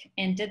public,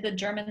 and did the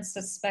Germans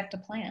suspect a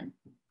plan?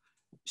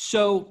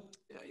 So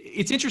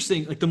it's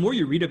interesting. Like, the more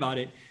you read about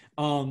it,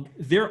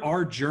 there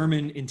are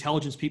German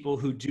intelligence people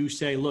who do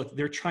say, look,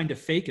 they're trying to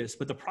fake us.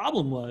 But the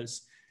problem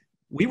was,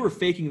 we were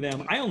faking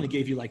them. I only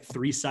gave you like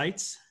 3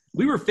 sites.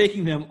 We were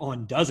faking them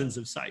on dozens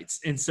of sites.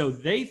 And so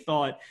they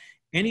thought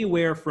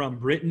anywhere from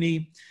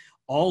Brittany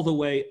all the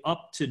way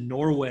up to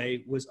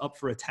Norway was up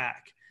for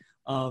attack.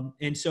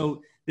 And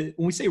so when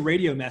we say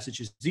radio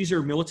messages, these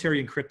are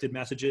military encrypted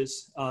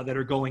messages that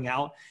are going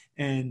out,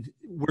 and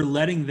we're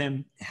letting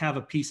them have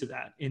a piece of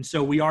that. And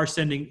so we are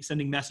sending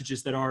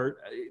messages that are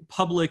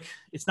public.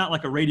 It's not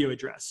like a radio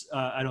address,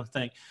 I don't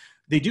think.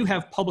 They do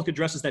have public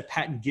addresses that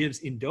Patton gives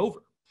in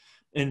Dover,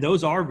 and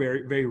those are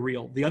very, very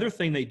real. The other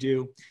thing they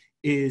do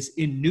is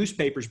in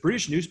newspapers,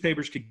 British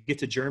newspapers could get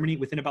to Germany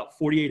within about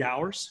 48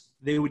 hours.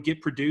 They would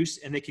get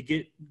produced, and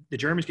the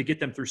Germans could get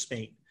them through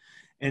Spain.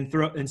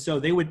 And so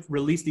they would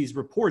release these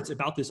reports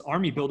about this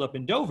army buildup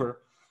in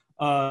Dover.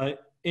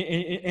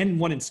 and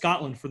one in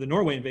Scotland for the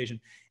Norway invasion.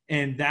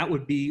 And that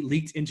would be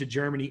leaked into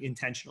Germany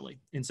intentionally.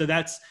 And so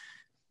that's,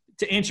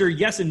 to answer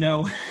yes and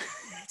no,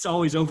 it's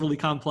always overly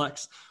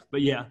complex.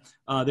 But yeah,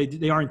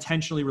 they are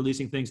intentionally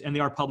releasing things, and they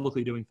are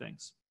publicly doing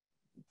things.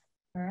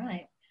 All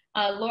right.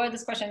 Laura,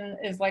 this question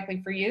is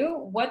likely for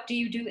you. What do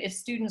you do if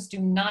students do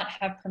not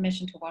have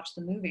permission to watch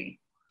the movie?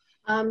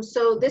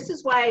 So this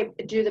is why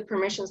I do the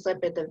permission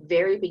slip at the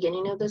very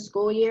beginning of the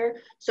school year.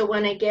 So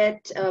when I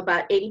get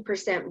about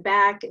 80%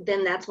 back,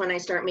 then that's when I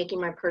start making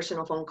my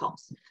personal phone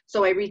calls.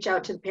 So I reach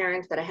out to the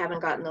parents that I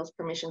haven't gotten those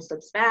permission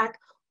slips back,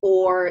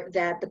 or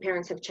that the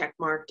parents have check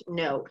marked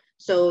no.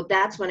 So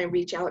that's when I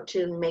reach out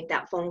to make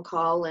that phone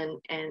call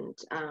and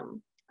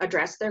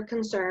address their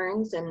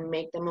concerns and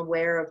make them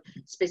aware of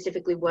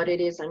specifically what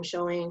it is I'm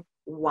showing,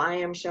 why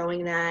I'm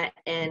showing that,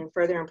 and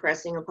further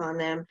impressing upon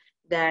them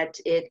that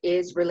it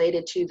is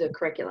related to the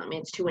curriculum.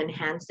 It's to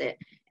enhance it.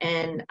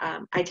 And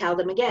I tell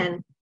them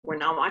again, we're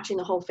not watching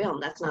the whole film.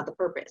 That's not the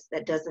purpose.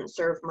 That doesn't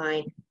serve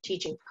my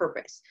teaching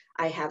purpose.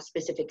 I have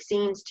specific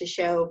scenes to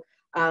show.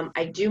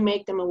 I do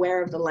make them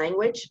aware of the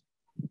language.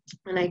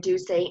 And I do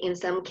say in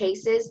some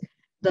cases,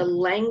 the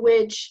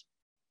language,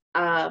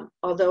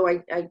 although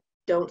I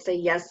don't say,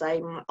 yes,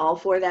 I'm all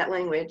for that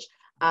language,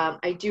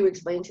 I do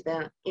explain to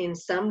them in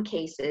some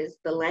cases,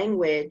 the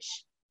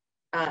language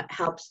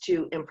helps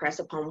to impress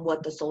upon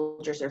what the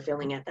soldiers are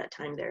feeling at that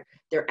time,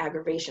 their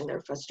aggravation,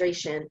 their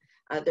frustration,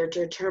 their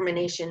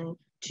determination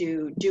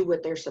to do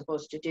what they're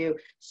supposed to do.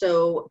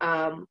 So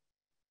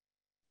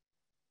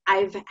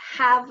I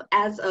have,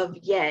 as of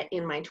yet,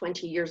 in my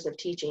 20 years of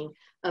teaching,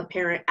 a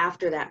parent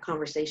after that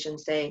conversation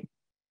say,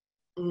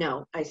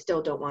 no, I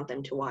still don't want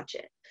them to watch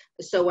it.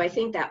 So I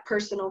think that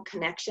personal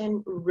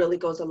connection really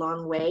goes a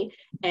long way.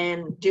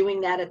 And doing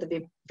that at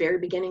the very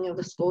beginning of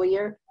the school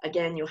year,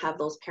 again, you'll have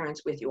those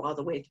parents with you all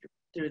the way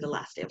through the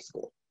last day of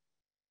school.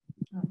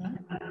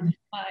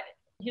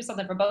 Here's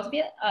something for both of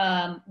you.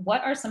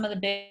 What are some of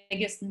the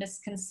biggest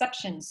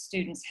misconceptions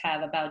students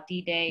have about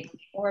D-Day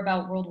or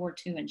about World War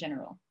II in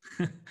general?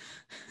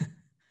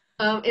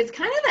 It's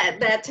kind of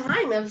that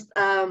time of,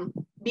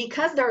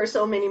 because there are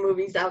so many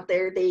movies out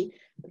there, they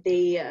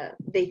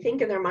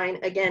think in their mind,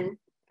 again,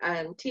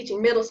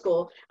 teaching middle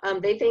school,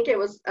 they think it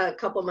was a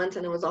couple months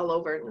and it was all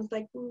over. And it's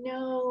like,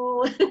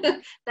 no,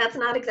 that's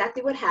not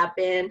exactly what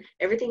happened.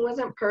 Everything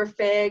wasn't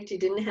perfect. You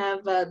didn't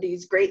have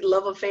these great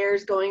love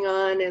affairs going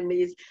on and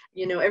these,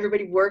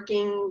 everybody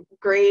working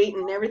great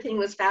and everything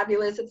was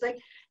fabulous. It's like,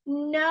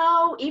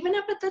 no, even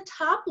up at the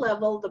top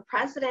level, the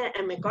president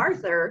and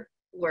MacArthur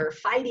were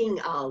fighting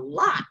a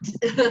lot,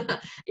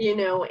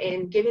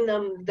 and giving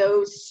them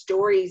those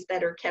stories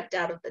that are kept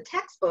out of the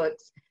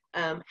textbooks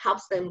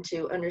helps them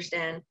to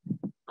understand,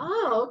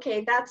 oh,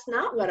 okay, that's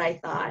not what I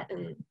thought,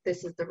 and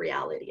this is the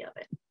reality of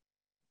it.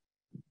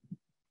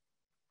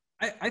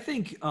 I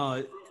think,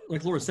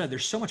 like Laura said,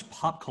 there's so much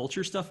pop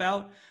culture stuff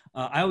out.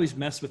 I always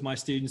mess with my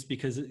students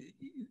because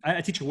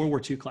I teach a World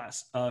War II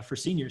class for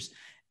seniors,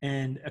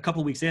 and a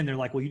couple of weeks in, they're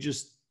like, well, you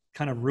just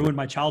kind of ruined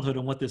my childhood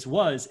and what this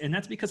was. And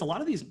that's because a lot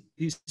of these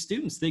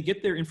students, they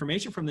get their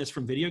information from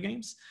video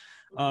games,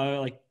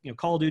 like,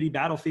 Call of Duty,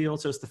 Battlefield.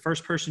 So it's the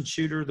first person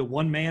shooter, the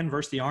one man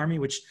versus the army,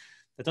 which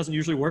that doesn't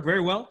usually work very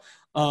well.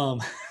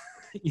 So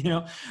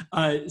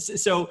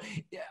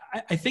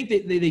I think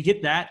that they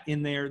get that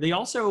in there. They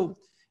also,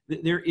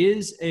 there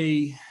is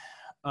a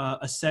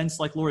sense,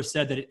 like Laura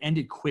said, that it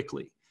ended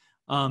quickly.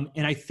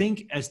 And I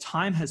think as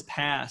time has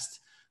passed,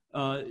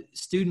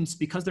 students,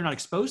 because they're not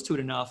exposed to it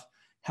enough,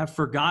 have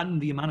forgotten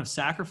the amount of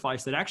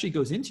sacrifice that actually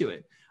goes into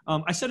it.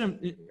 I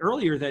said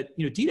earlier that,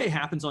 D-Day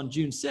happens on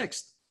June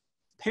 6th.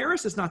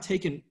 Paris is not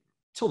taken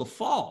till the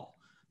fall.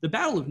 The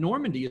Battle of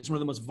Normandy is one of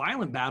the most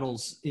violent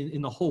battles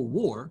in the whole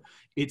war.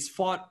 It's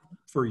fought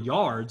for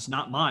yards,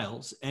 not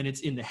miles, and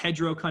it's in the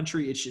hedgerow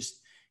country. It's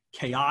just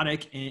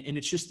chaotic, and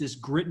it's just this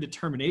grit and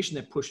determination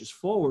that pushes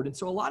forward. And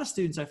so a lot of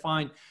students, I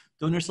find,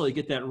 don't necessarily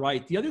get that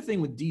right. The other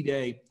thing with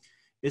D-Day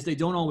is they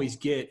don't always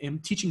get,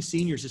 and teaching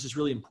seniors, this is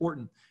really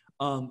important,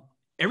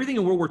 everything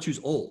in World War II is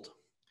old.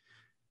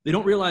 They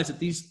don't realize that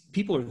these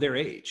people are their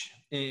age,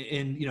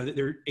 and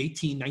they're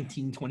 18,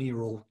 19,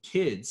 20-year-old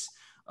kids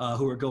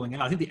who are going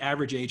out. I think the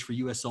average age for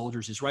U.S.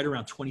 soldiers is right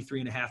around 23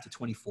 and a half to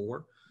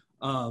 24.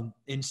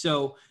 And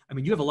so,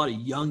 you have a lot of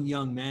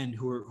young men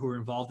who are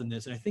involved in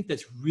this. And I think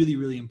that's really,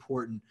 really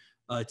important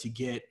to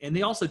get. And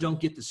they also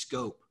don't get the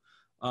scope.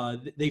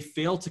 They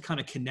fail to kind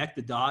of connect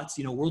the dots.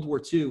 World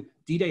War II,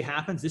 D-Day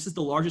happens. This is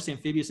the largest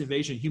amphibious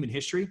invasion in human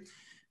history.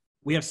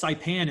 We have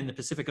Saipan in the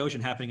Pacific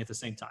Ocean happening at the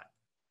same time.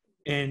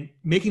 And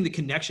making the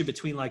connection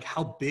between like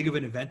how big of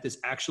an event this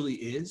actually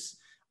is,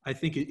 I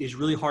think it is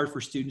really hard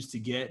for students to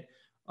get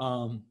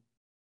and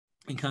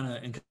kind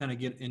of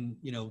get in,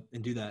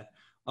 and do that.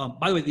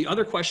 By the way, the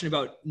other question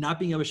about not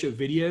being able to show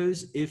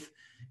videos, if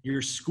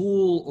your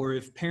school or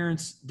if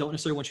parents don't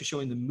necessarily want you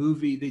showing the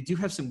movie, they do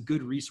have some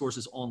good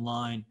resources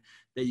online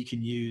that you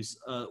can use.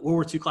 World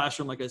War II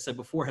Classroom, like I said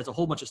before, has a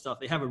whole bunch of stuff.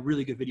 They have a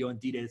really good video on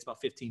D-Day that's about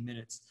 15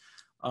 minutes.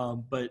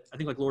 But I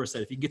think like Laura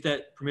said, if you get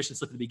that permission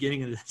slip at the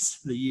beginning of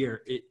the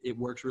year, it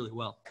works really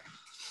well.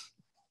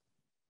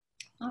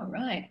 All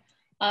right.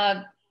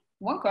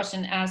 One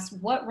question asks,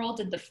 what role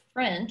did the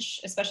French,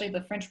 especially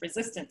the French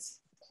resistance,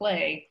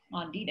 play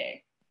on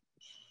D-Day?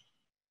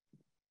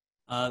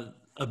 A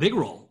big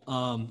role.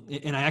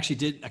 And I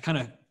kind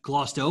of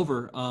glossed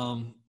over.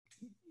 I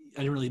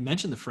didn't really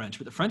mention the French,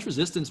 but the French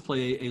resistance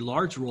play a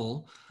large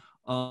role.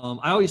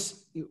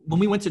 When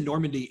we went to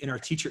Normandy in our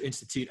teacher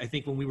institute, I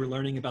think when we were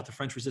learning about the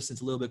French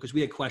resistance a little bit, because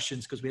we had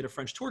questions, because we had a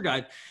French tour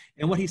guide,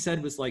 and what he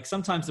said was like,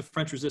 sometimes the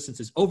French resistance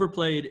is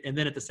overplayed, and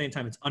then at the same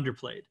time it's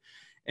underplayed.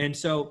 And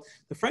so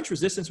the French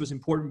resistance was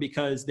important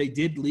because they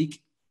did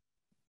leak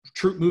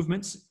troop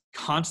movements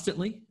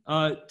constantly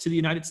to the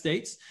United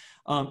States.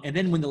 And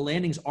then when the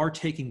landings are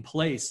taking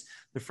place,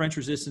 the French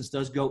resistance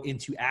does go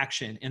into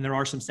action. And there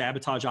are some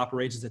sabotage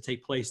operations that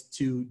take place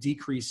to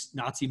decrease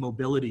Nazi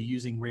mobility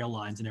using rail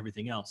lines and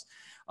everything else.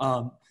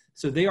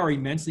 So they are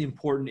immensely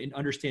important in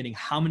understanding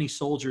how many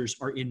soldiers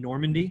are in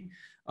Normandy.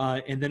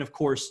 And then, of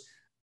course,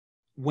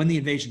 when the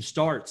invasion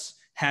starts,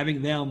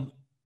 having them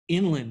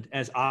inland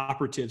as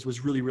operatives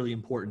was really, really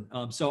important.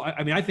 So,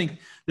 I mean, I think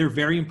they're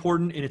very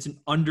important, and it's an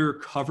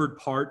undercovered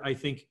part, I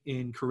think,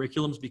 in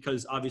curriculums,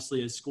 because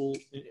obviously as school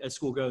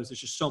goes, there's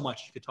just so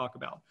much you could talk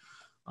about.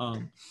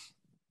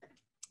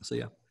 So,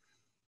 yeah.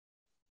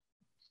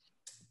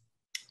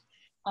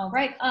 All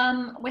right,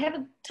 we have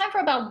time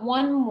for about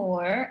one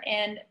more.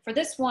 And for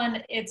this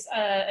one, it's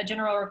a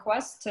general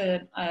request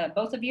to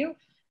both of you.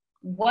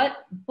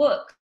 What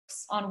books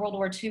on World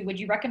War II would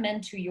you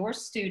recommend to your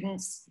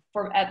students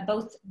at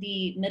both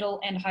the middle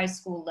and high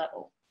school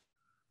level?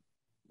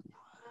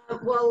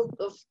 Well,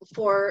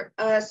 for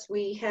us,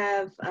 we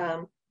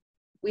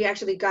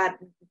actually got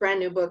brand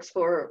new books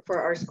for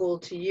our school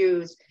to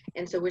use,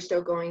 and so we're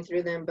still going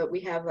through them, but we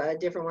have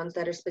different ones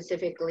that are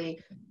specifically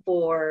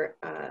for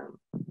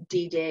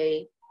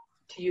D-Day,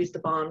 to use the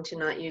bomb, to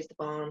not use the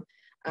bomb.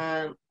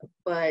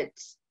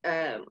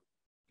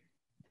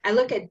 I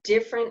look at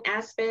different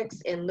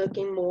aspects and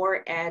looking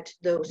more at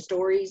those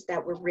stories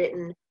that were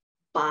written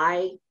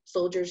by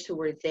soldiers who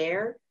were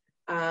there,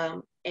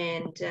 and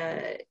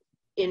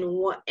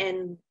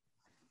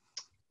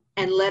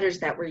letters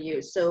that were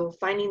used. So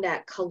finding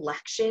that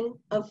collection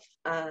of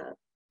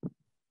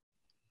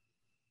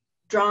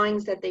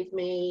drawings that they've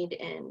made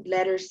and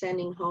letters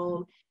sending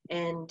home.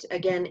 And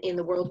again, in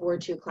the World War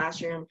II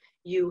classroom,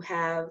 you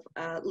have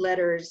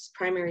letters,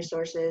 primary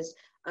sources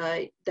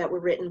that were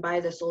written by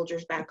the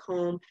soldiers back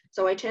home.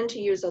 So I tend to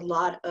use a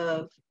lot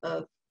of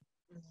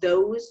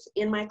those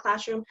in my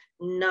classroom,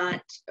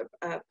 not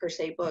per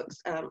se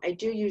books. I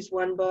do use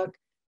one book,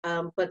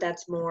 but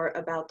that's more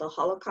about the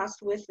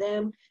Holocaust with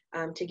them,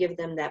 to give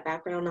them that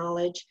background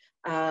knowledge.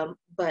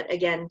 But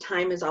again,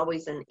 time is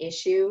always an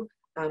issue.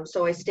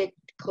 So I stick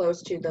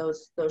close to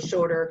those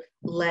shorter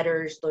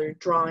letters, their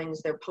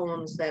drawings, their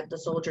poems that the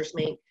soldiers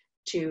make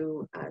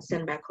to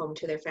send back home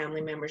to their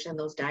family members, and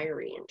those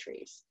diary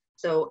entries.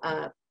 So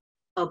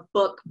a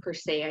book per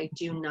se, I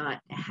do not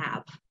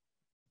have.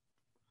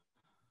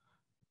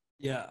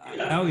 Yeah,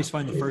 I always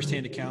find the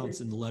firsthand accounts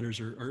and the letters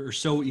are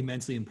so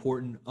immensely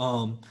important.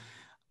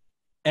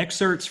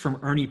 Excerpts from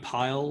Ernie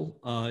Pyle,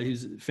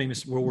 he's a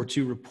famous World War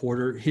II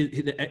reporter.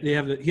 He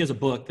has a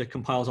book that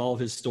compiles all of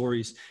his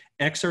stories.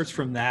 Excerpts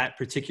from that,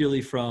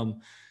 particularly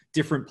from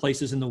different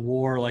places in the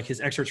war, like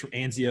his excerpts from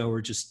Anzio,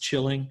 are just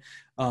chilling.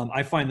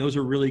 I find those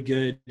are really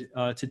good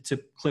to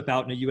clip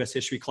out in a U.S.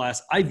 history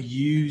class. I've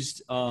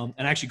used, and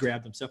I actually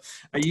grabbed them. So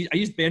I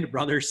used Band of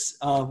Brothers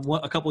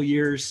a couple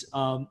years.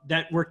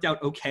 That worked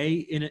out okay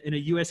in a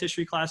U.S.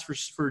 history class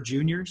for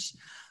juniors.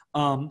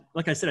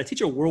 Like I said, I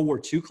teach a World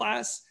War II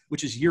class,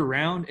 which is year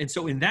round. And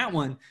so in that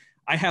one,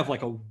 I have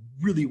like a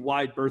really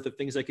wide berth of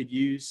things I could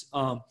use.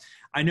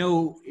 I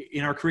know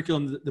in our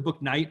curriculum, the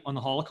book Night on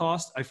the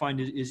Holocaust, I find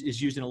is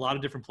used in a lot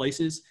of different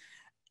places.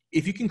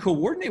 If you can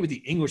coordinate with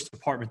the English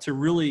department to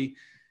really,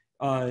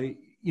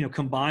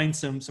 combine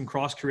some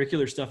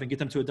cross-curricular stuff and get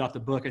them to adopt the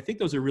book, I think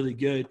those are really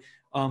good.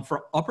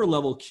 For upper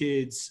level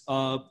kids,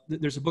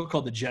 there's a book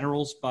called The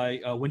Generals by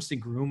Winston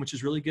Groom, which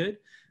is really good.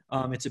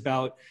 It's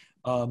about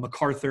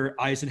MacArthur,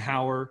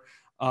 Eisenhower,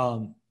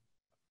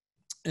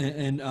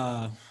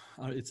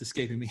 it's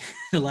escaping me,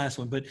 the last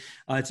one, but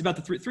it's about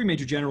the three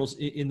major generals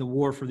in the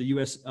war for the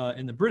U.S.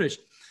 And the British,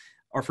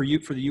 or for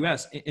the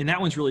U.S. And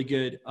that one's really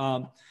good.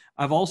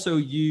 I've also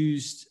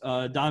used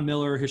Don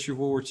Miller, History of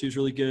World War II is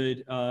really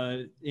good.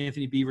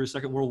 Anthony Beever's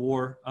Second World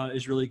War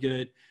is really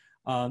good.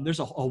 There's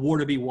a War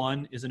to Be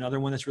Won is another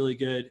one that's really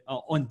good.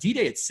 On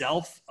D-Day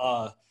itself,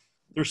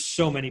 there's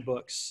so many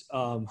books.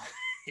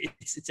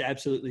 It's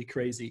absolutely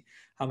crazy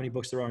how many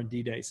books there are on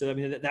D-Day. So I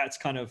mean, that's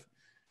kind of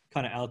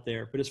out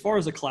there. But as far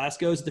as the class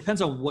goes, it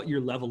depends on what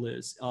your level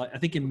is. I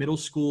think in middle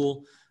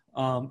school,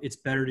 it's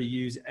better to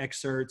use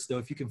excerpts, though.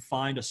 If you can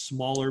find a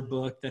smaller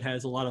book that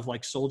has a lot of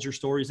like soldier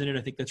stories in it,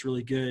 I think that's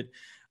really good.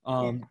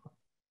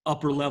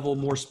 Upper level,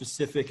 more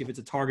specific. If it's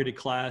a targeted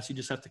class, you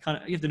just have to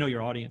you have to know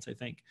your audience, I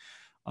think.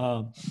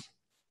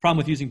 Problem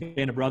with using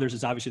Band of Brothers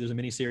is obviously there's a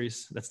mini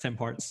series that's 10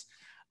 parts.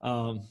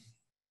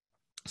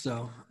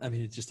 So, I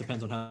mean, it just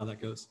depends on how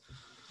that goes.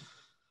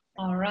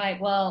 All right.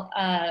 Well,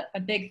 a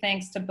big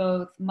thanks to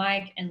both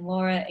Mike and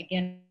Laura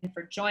again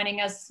for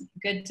joining us.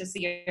 Good to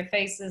see your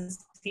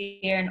faces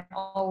here, and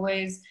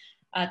always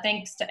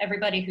thanks to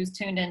everybody who's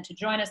tuned in to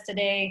join us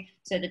today,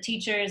 to the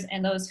teachers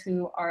and those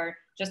who are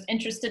just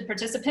interested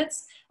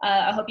participants.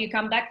 I hope you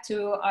come back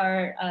to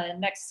our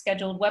next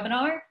scheduled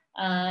webinar,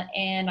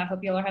 and I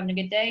hope you all are having a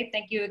good day.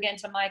 Thank you again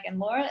to Mike and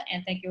Laura,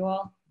 and thank you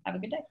all. Have a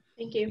good day.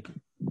 Thank you.